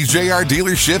CDJR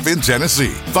dealership in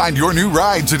Tennessee. Find your new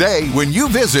ride today when you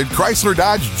visit Chrysler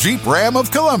Dodge Jeep Ram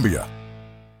of Columbia.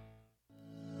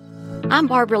 I'm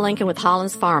Barbara Lincoln with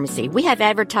Holland's Pharmacy. We have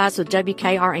advertised with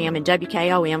WKRM and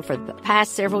WKOM for the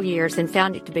past several years and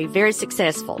found it to be very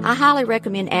successful. I highly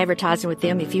recommend advertising with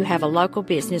them if you have a local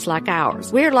business like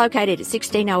ours. We're located at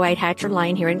 1608 Hatcher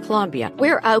Lane here in Columbia.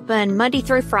 We're open Monday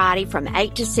through Friday from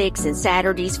 8 to 6 and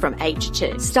Saturdays from 8 to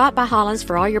 2. Stop by Holland's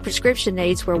for all your prescription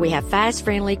needs where we have fast,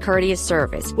 friendly, courteous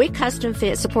service. We custom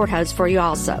fit support hose for you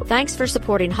also. Thanks for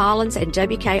supporting Holland's and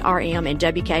WKRM and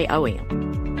WKOM.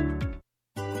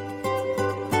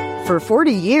 For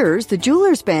 40 years, the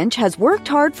Jeweler's Bench has worked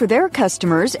hard for their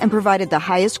customers and provided the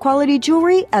highest quality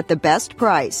jewelry at the best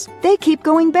price. They keep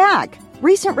going back.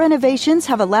 Recent renovations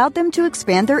have allowed them to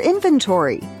expand their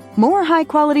inventory. More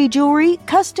high-quality jewelry,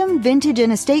 custom vintage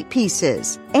and estate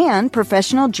pieces, and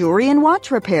professional jewelry and watch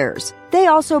repairs. They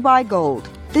also buy gold.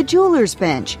 The Jeweler's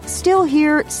Bench. Still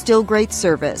here, still great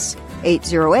service.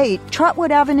 808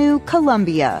 Trotwood Avenue,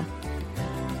 Columbia.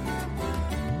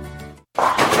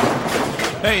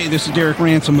 Hey, this is Derek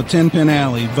Ransom with 10 Pin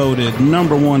Alley, voted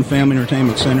 #1 family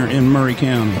entertainment center in Murray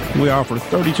County. We offer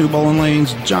 32 bowling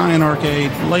lanes, giant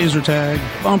arcade, laser tag,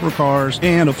 bumper cars,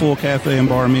 and a full cafe and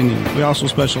bar menu. We also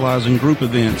specialize in group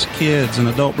events, kids and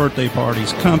adult birthday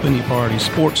parties, company parties,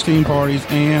 sports team parties,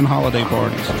 and holiday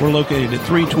parties. We're located at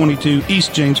 322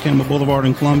 East James Campbell Boulevard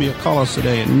in Columbia. Call us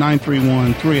today at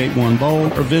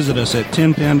 931-381-BOWL or visit us at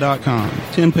 10pin.com.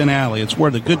 10 Pin Alley, it's where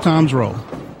the good times roll.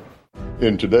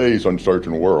 In today's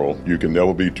uncertain world, you can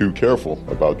never be too careful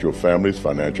about your family's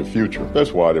financial future.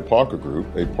 That's why the Parker Group,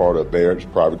 a part of Baird's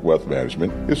Private Wealth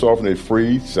Management, is offering a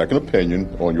free second opinion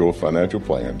on your financial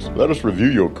plans. Let us review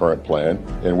your current plan,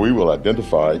 and we will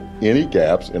identify any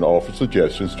gaps and offer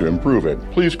suggestions to improve it.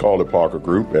 Please call the Parker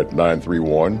Group at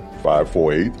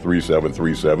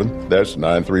 931-548-3737. That's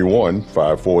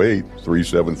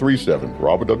 931-548-3737.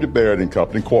 Robert W. Baird &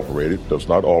 Company Incorporated does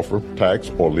not offer tax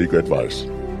or legal advice.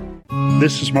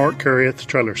 This is Mark Curry at the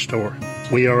Trailer Store.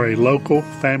 We are a local,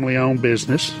 family-owned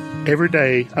business. Every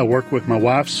day, I work with my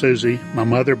wife, Susie, my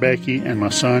mother, Becky, and my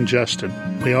son, Justin.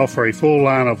 We offer a full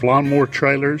line of lawnmower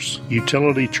trailers,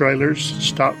 utility trailers,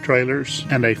 stock trailers,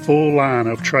 and a full line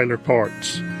of trailer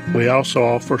parts. We also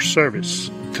offer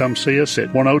service. Come see us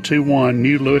at 1021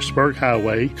 New Lewisburg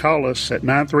Highway. Call us at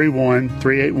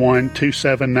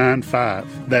 931-381-2795.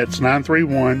 That's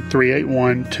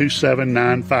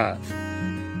 931-381-2795.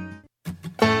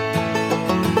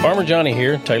 Farmer Johnny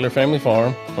here, Taylor Family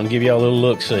Farm. I want to give y'all a little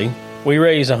look-see. We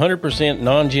raise 100%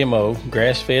 non-GMO,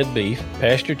 grass-fed beef,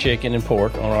 pasture chicken, and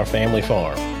pork on our family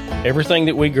farm. Everything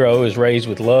that we grow is raised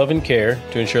with love and care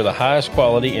to ensure the highest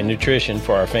quality and nutrition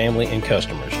for our family and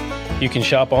customers. You can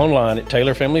shop online at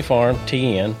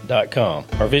TaylorFamilyFarmTN.com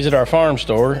or visit our farm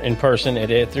store in person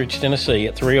at Etheridge, Tennessee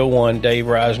at 301 Dave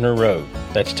Reisner Road.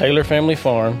 That's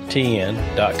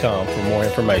TaylorFamilyFarmTN.com for more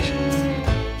information.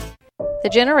 The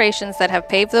generations that have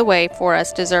paved the way for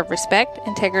us deserve respect,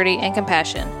 integrity, and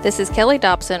compassion. This is Kelly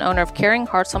Dobson, owner of Caring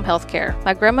Hearts Home Healthcare.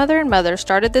 My grandmother and mother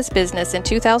started this business in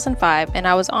 2005, and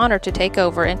I was honored to take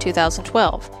over in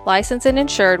 2012. Licensed and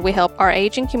insured, we help our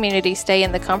aging community stay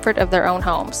in the comfort of their own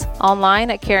homes.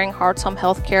 Online at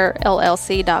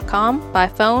CaringHeartsHomeHealthCareLLC.com, by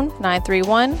phone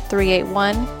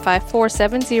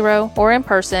 931-381-5470, or in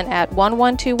person at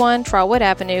 1121 Trotwood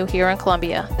Avenue here in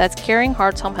Columbia. That's Caring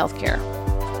Hearts Home Healthcare.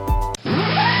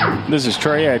 This is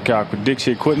Trey Adcock with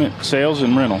Dixie Equipment Sales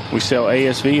and Rental. We sell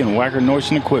ASV and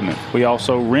Wacker-Neuson equipment. We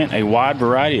also rent a wide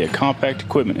variety of compact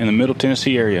equipment in the Middle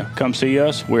Tennessee area. Come see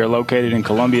us. We are located in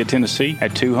Columbia, Tennessee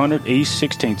at 200 East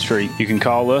 16th Street. You can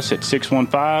call us at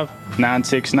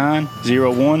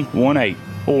 615-969-0118.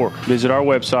 or visit our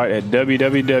website at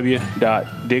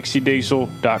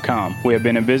www.dixiediesel.com. We have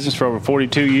been in business for over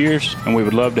 42 years, and we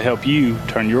would love to help you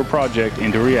turn your project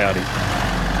into reality.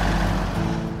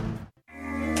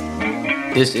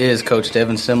 This is Coach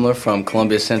Devin Simler from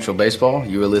Columbia Central Baseball.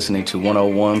 You are listening to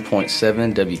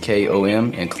 101.7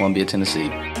 WKOM in Columbia, Tennessee.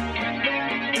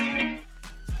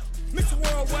 Mr.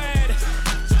 Worldwide,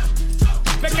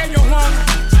 back on your home.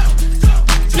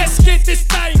 Let's get this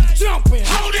thing jumping.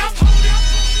 Hold up.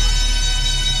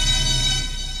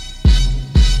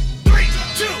 3,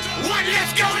 2, 1,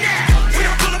 let's go now. We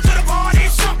don't pull up to the party,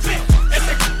 jumping. As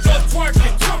they go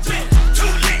twerking, jumping. Too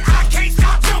lit, I can't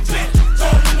stop jumping.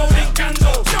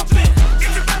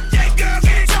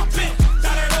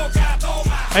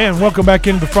 And welcome back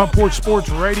into the Front Porch Sports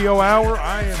Radio Hour.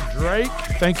 I am Drake.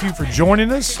 Thank you for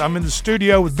joining us. I'm in the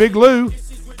studio with Big Lou,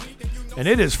 and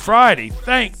it is Friday.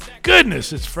 Thank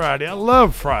goodness it's Friday. I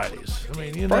love Fridays. I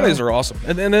mean, Fridays are awesome.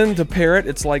 And then to pair it,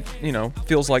 it's like,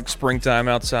 feels like springtime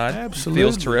outside. Absolutely.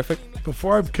 Feels terrific.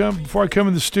 Before I come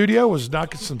in the studio, I was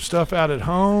knocking some stuff out at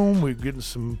home. We're getting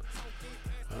some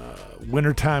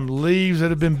wintertime leaves that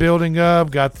have been building up.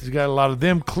 Got a lot of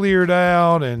them cleared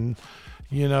out, and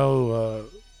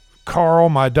Carl,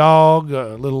 my dog,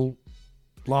 little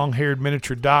long-haired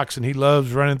miniature dachshund, he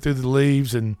loves running through the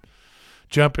leaves and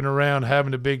jumping around,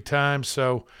 having a big time.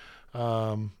 So,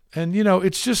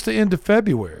 it's just the end of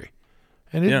February,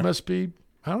 and it must be,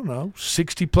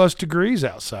 60-plus degrees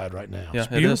outside right now. Yeah, it's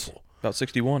beautiful. It is. About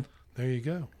 61. There you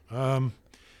go.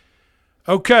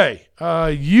 Okay,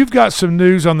 you've got some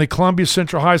news on the Columbia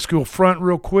Central High School front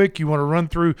real quick. You want to run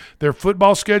through their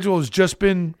football schedule has just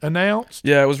been announced?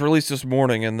 Yeah, it was released this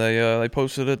morning, and they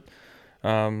posted it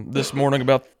this morning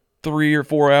about 3 or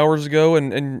 4 hours ago,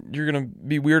 and you're going to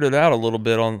be weirded out a little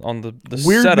bit on the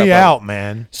Weird setup. Me out,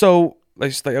 man. So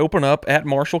they open up at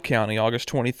Marshall County August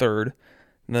 23rd.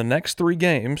 And the next 3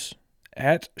 games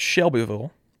at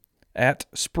Shelbyville, at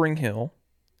Spring Hill,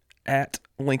 at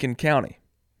Lincoln County.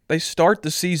 They start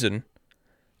the season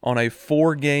on a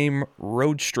 4-game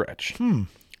road stretch.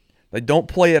 They don't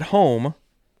play at home.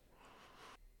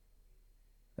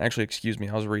 Actually, excuse me,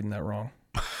 I was reading that wrong.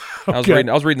 Okay.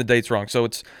 I was reading the dates wrong. So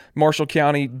it's Marshall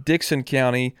County, Dixon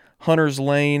County, Hunters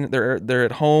Lane. They're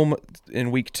at home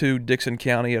in week 2. Dixon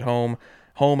County at home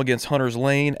against Hunters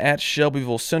Lane, at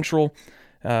Shelbyville Central,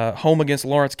 home against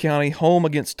Lawrence County, home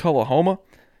against Tullahoma,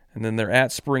 and then they're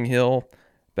at Spring Hill.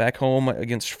 Back home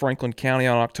against Franklin County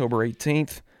on October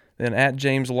 18th. Then at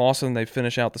James Lawson, they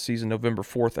finish out the season November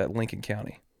 4th at Lincoln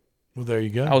County. Well, there you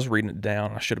go. I was reading it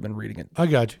down. I should have been reading it. I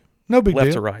got you. No big deal.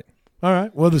 Left to right. All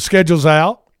right. Well, the schedule's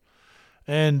out.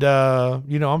 And,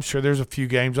 I'm sure there's a few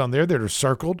games on there that are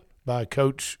circled by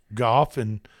Coach Goff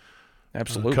and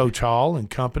absolutely Coach Hall and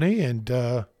company. And,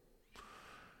 we're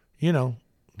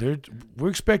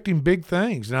expecting big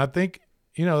things. And I think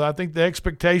the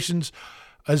expectations –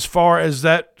 as far as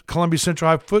that Columbia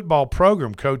Central High football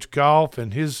program, Coach Goff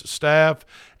and his staff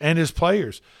and his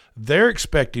players, they're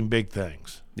expecting big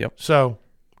things. Yep. So,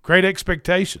 great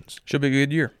expectations. Should be a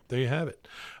good year. There you have it.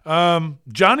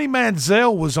 Johnny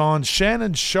Manziel was on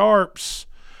Shannon Sharp's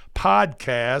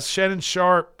podcast. Shannon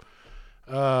Sharp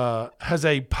has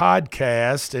a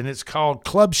podcast, and it's called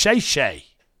Club Shay Shay.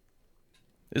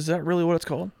 Is that really what it's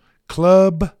called?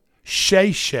 Club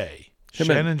Shay Shay.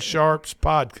 Shannon Sharp's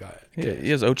podcast. Yeah, he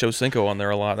has Ocho Cinco on there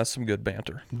a lot. That's some good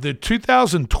banter. The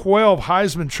 2012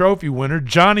 Heisman Trophy winner,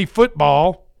 Johnny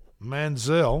Football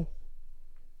Manziel,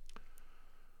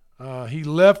 he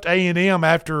left A&M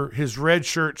after his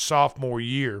redshirt sophomore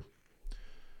year,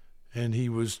 and he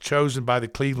was chosen by the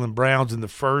Cleveland Browns in the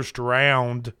first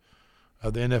round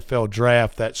of the NFL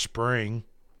draft that spring.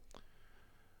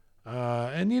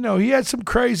 He had some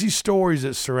crazy stories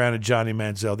that surrounded Johnny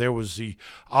Manziel. There was the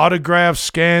autograph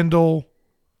scandal.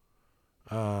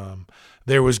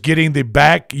 There was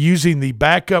using the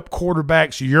backup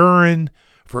quarterback's urine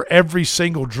for every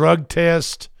single drug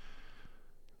test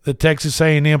that Texas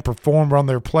A&M performed on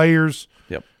their players.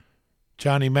 Yep.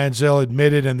 Johnny Manziel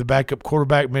admitted, and the backup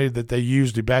quarterback admitted that they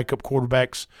used the backup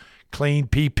quarterback's clean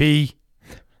PP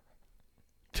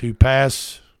to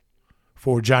pass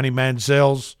for Johnny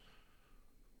Manziel's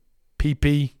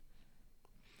PP.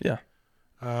 Yeah.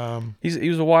 He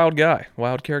was a wild guy,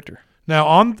 wild character. Now,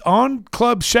 on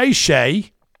Club Shay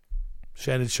Shay,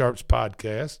 Shannon Sharp's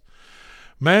podcast,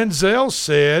 Manziel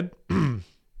said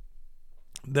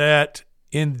that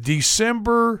in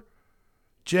December,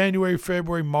 January,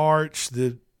 February, March,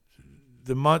 the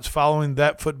months following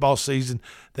that football season,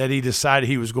 that he decided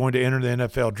he was going to enter the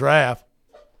NFL draft,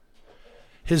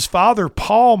 his father,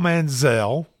 Paul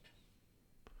Manziel,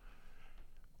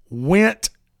 went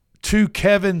to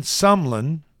Kevin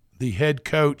Sumlin, the head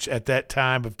coach at that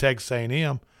time of Texas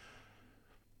A&M,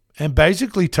 and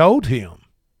basically told him,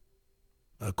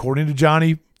 according to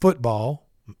Johnny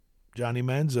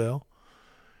Manziel,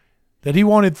 that he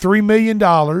wanted $3 million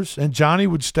and Johnny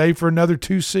would stay for another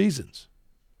 2 seasons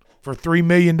for $3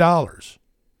 million. Now,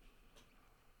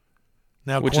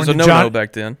 which is a no-no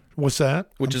back then. What's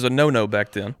that? Which is a no-no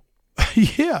back then.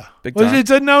 Yeah. Big time. It's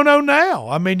a no-no now.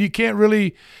 I mean, you can't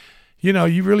really,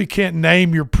 you really can't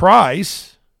name your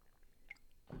price.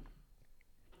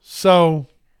 So,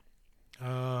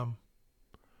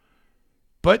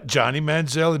 but Johnny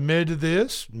Manziel admitted to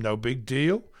this. No big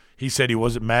deal. He said he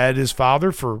wasn't mad at his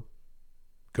father for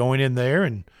going in there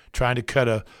and trying to cut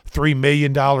a $3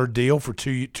 million deal for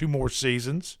two more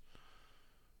seasons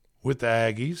with the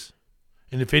Aggies.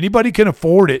 And if anybody can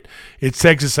afford it, it's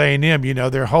Texas A&M.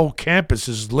 Their whole campus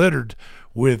is littered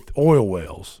with oil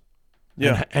wells.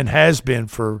 Yeah. And has been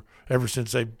for ever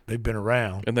since they've been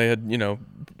around. And they had,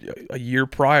 a year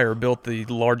prior built the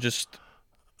largest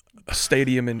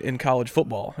stadium in college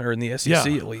football, or in the SEC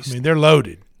at least. I mean, they're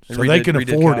loaded. So they can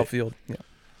afford it. Field. Yeah.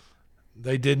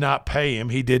 They did not pay him.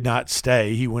 He did not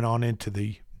stay. He went on into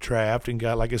the draft and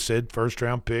got, like I said,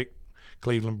 first-round pick,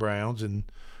 Cleveland Browns, and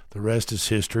the rest is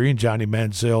history. And Johnny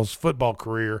Manziel's football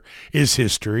career is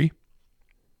history.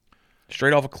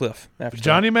 Straight off a cliff. After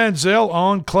Johnny Manziel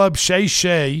on Club Shay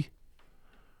Shay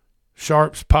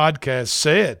Sharp's podcast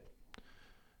said,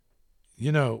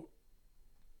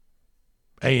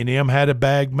 A&M had a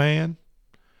bag man.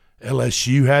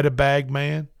 LSU had a bag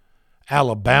man.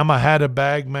 Alabama had a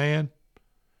bag man.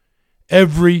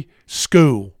 Every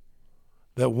school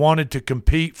that wanted to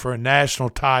compete for a national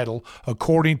title,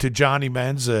 according to Johnny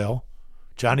Manziel,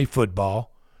 Johnny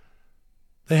Football,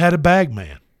 they had a bag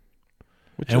man.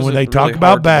 And when they talk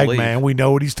about bag man, we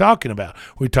know what he's talking about.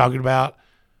 We're talking about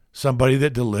somebody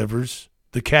that delivers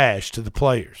the cash to the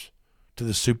players, to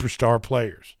the superstar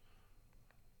players.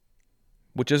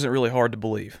 Which isn't really hard to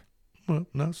believe. Well,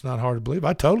 no, it's not hard to believe.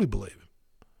 I totally believe him.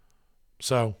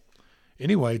 So,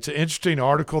 anyway, it's an interesting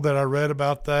article that I read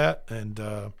about that, and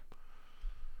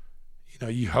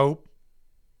you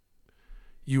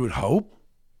would hope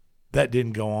that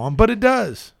didn't go on, but it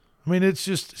does. I mean, it's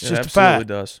just a fact. It absolutely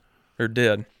does. Or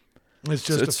did. It's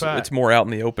just a fact. It's more out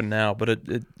in the open now, but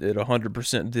it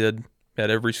 100% did at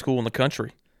every school in the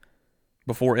country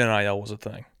before NIL was a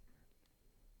thing.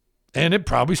 And it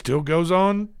probably still goes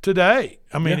on today.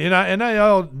 I mean,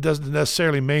 NIL doesn't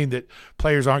necessarily mean that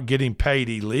players aren't getting paid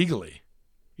illegally.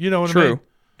 You know what I mean?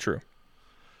 True.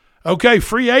 Okay,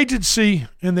 free agency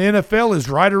in the NFL is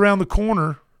right around the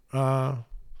corner.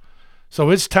 So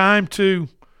it's time to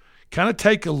kind of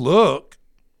take a look.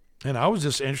 And I was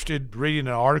just interested reading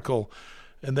an article,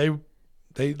 and they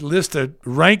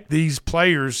rank these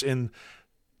players in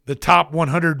the top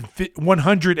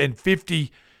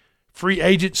 150 free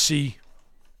agency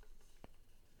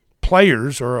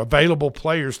players or available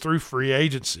players through free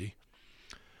agency.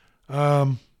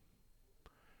 And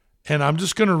I'm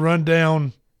just going to run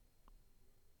down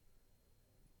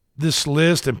this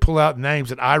list and pull out names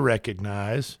that I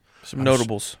recognize. Some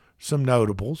notables.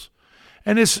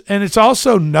 And it's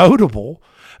also notable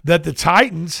that the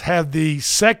Titans have the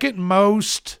second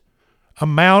most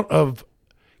amount of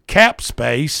cap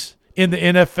space in the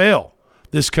NFL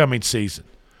this coming season.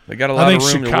 They got a lot of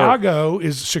room Chicago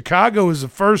is the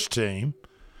first team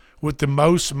with the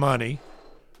most money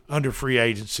under free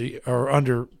agency or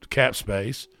under cap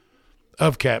space,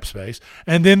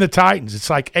 and then the Titans. It's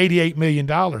like $88 million.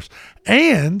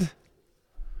 And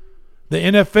the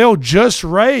NFL just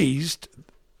raised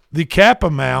the cap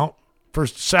amount for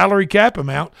salary cap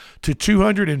amount to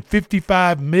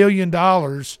 $255 million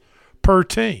per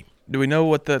team. Do we know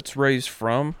what that's raised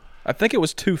from? I think it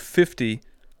was $250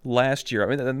 last year.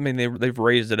 I mean, they've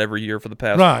raised it every year for the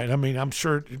past. Right. I mean, I'm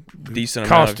sure decent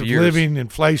cost amount of of years. living,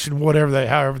 inflation,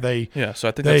 however they So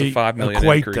I think that's a $5 million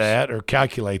equate increase. that or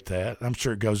calculate that. I'm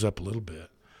sure it goes up a little bit.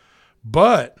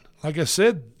 But like I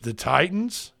said, the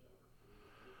Titans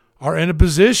are in a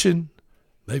position.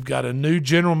 They've got a new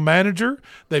general manager.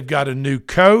 They've got a new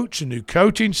coach, a new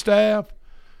coaching staff.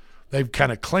 They've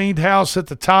kind of cleaned house at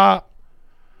the top.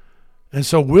 And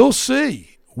so we'll see.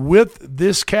 With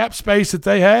this cap space that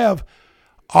they have,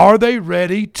 are they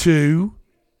ready to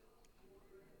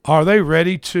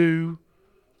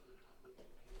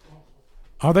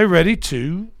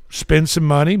spend some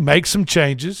money, make some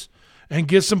changes, and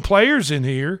get some players in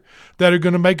here that are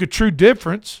going to make a true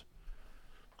difference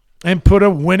and put a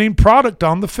winning product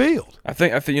on the field? I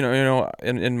think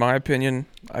in my opinion,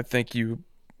 I think you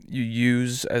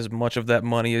use as much of that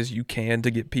money as you can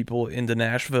to get people into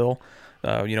Nashville.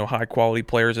 high quality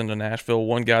players into Nashville.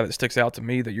 One guy that sticks out to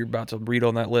me that you're about to read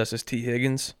on that list is T.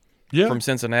 Higgins from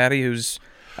Cincinnati, who's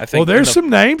I think there's some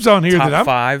names on here top that I'm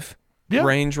 5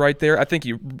 range right there. I think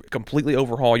you completely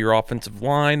overhaul your offensive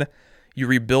line, you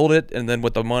rebuild it, and then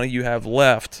with the money you have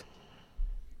left,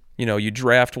 you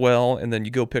draft well, and then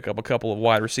you go pick up a couple of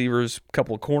wide receivers, a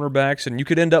couple of cornerbacks, and you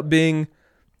could end up being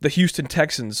the Houston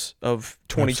Texans of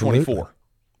 2024. Absolutely.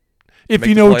 If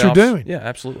you know what you're doing. Yeah,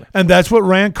 absolutely. And that's what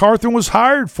Rand Carthon was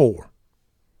hired for,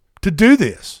 to do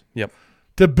this. Yep.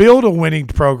 To build a winning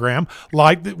program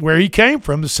like where he came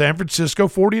from, the San Francisco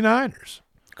 49ers.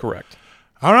 Correct.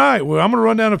 All right, well, I'm going to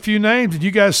run down a few names, and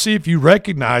you guys see if you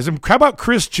recognize them. How about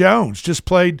Chris Jones, just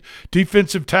played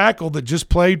defensive tackle that just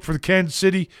played for the Kansas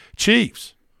City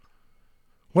Chiefs?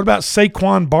 What about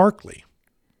Saquon Barkley?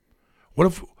 What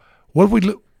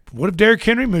if Derrick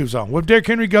Henry moves on? What if Derrick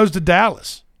Henry goes to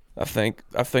Dallas? I think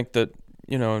that,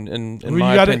 in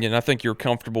my opinion, I think you're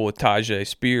comfortable with Tyjae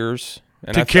Spears.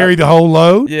 And to carry the whole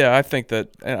load? Yeah, I think you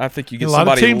get a lot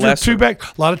somebody of teams lesser. Are 2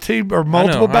 back. A lot of teams are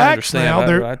multiple backs now.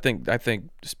 I think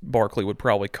Barkley would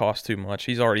probably cost too much.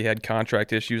 He's already had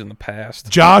contract issues in the past.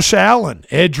 Josh Allen,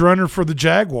 edge runner for the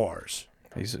Jaguars.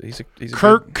 He's a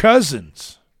Kirk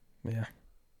Cousins. Yeah.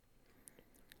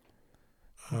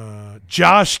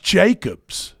 Josh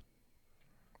Jacobs.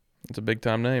 That's a big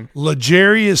time name.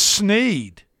 L'Jarius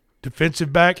Sneed,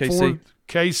 defensive back KC. for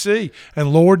KC,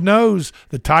 and Lord knows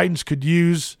the Titans could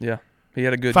use he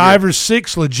had a good 5 year. or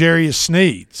 6 L'Jarius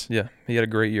Sneeds. Yeah, he had a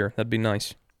great year. That'd be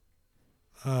nice.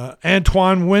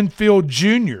 Antoine Winfield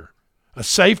Jr., a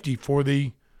safety for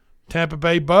the Tampa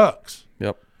Bay Bucks.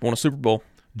 Yep, won a Super Bowl.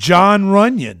 John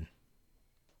Runyon,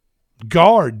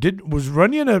 guard. Was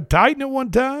Runyon a Titan at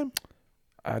one time?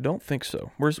 I don't think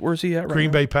so. Where's he at right Green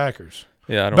now? Bay Packers.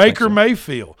 Yeah, I don't Baker think so.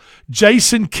 Mayfield,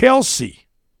 Jason Kelsey.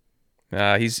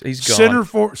 He's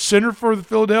gone. Center for the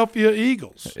Philadelphia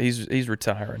Eagles. He's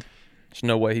retiring. There's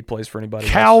no way he plays for anybody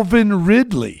Calvin else.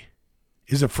 Ridley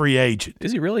is a free agent.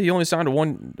 Is he really? He only signed a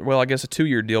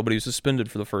 2-year deal, but he was suspended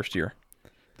for the first year.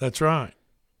 That's right.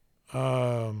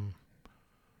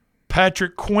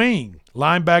 Patrick Queen,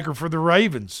 linebacker for the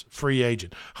Ravens, free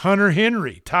agent. Hunter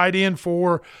Henry, tight end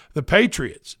for the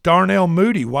Patriots. Darnell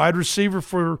Mooney, wide receiver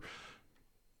for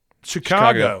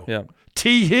Chicago. Yeah.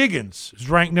 T. Higgins is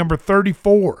ranked number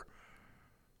 34.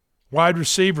 Wide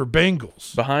receiver,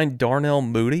 Bengals. Behind Darnell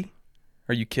Mooney?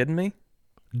 Are you kidding me?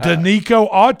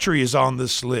 Danico Autry is on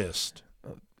this list.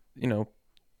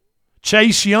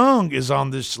 Chase Young is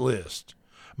on this list.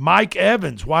 Mike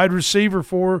Evans, wide receiver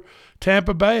for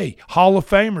Tampa Bay, Hall of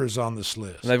Famer, is on this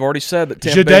list. And they've already said that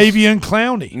Tampa Bay's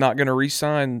Clowney not going to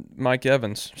re-sign Mike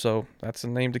Evans, so that's a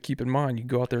name to keep in mind. You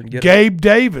go out there and get Gabe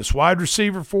Davis, wide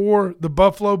receiver for the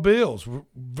Buffalo Bills,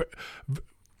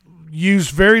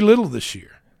 used very little this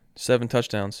year. 7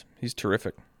 touchdowns. He's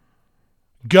terrific.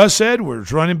 Gus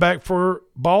Edwards, running back for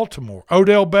Baltimore.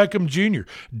 Odell Beckham Jr.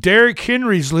 Derrick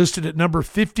Henry's listed at number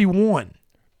 51.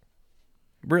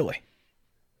 Really?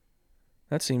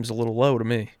 That seems a little low to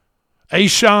me.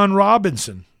 Ashawn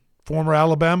Robinson, former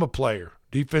Alabama player,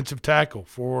 defensive tackle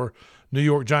for New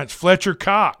York Giants. Fletcher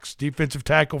Cox, defensive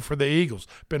tackle for the Eagles.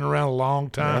 Been around a long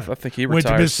time. Yeah, I think he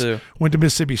retired too. Went to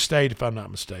Mississippi State, if I'm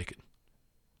not mistaken.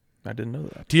 I didn't know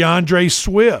that. DeAndre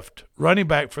Swift, running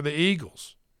back for the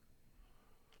Eagles.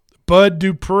 Bud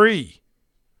Dupree.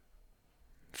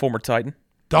 Former Titan.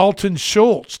 Dalton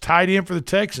Schultz, tight end for the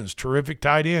Texans. Terrific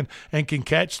tight end and can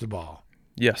catch the ball.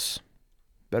 Yes.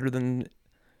 Better than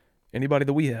anybody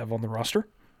that we have on the roster.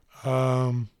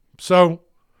 So,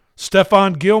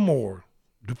 Stephon Gilmore,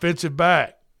 defensive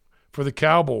back for the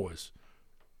Cowboys.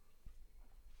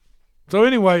 So,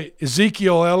 anyway,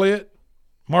 Ezekiel Elliott,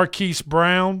 Marquise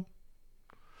Brown.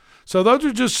 So, those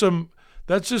are just some –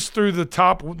 that's just through the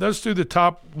top – that's through the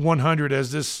top 100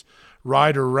 as this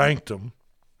writer ranked them.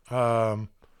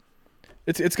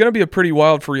 It's going to be a pretty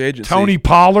wild free agency. Tony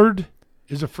Pollard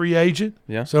is a free agent.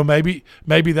 Yeah. So maybe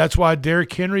that's why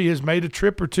Derrick Henry has made a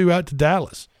trip or two out to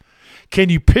Dallas. Can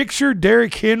you picture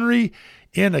Derrick Henry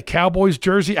in a Cowboys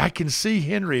jersey? I can see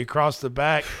Henry across the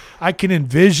back. I can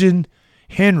envision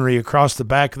Henry across the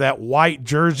back of that white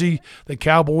jersey the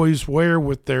Cowboys wear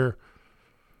with their –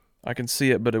 I can see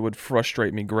it, but it would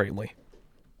frustrate me greatly.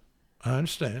 I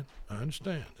understand,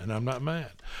 and I'm not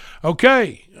mad.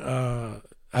 Okay,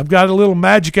 I've got a little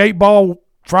Magic 8 Ball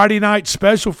Friday night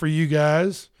special for you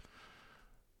guys.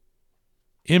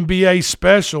 NBA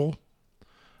special.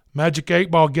 Magic 8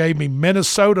 Ball gave me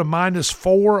Minnesota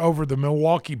 -4 over the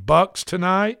Milwaukee Bucks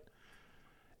tonight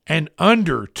and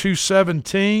under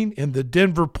 217 in the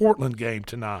Denver-Portland game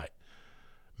tonight.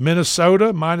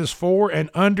 Minnesota -4 and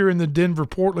under in the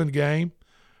Denver-Portland game.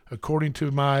 according to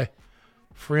my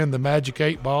friend, the Magic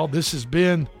 8 Ball. This has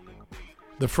been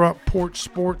the Front Porch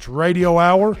Sports Radio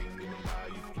Hour.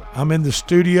 I'm in the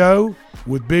studio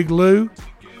with Big Lou.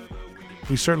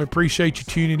 We certainly appreciate you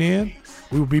tuning in.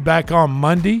 We will be back on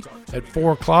Monday at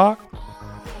 4 o'clock.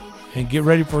 And get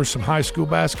ready for some high school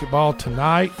basketball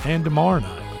tonight and tomorrow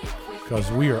night,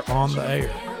 because we are on the air.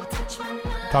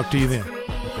 Talk to you then.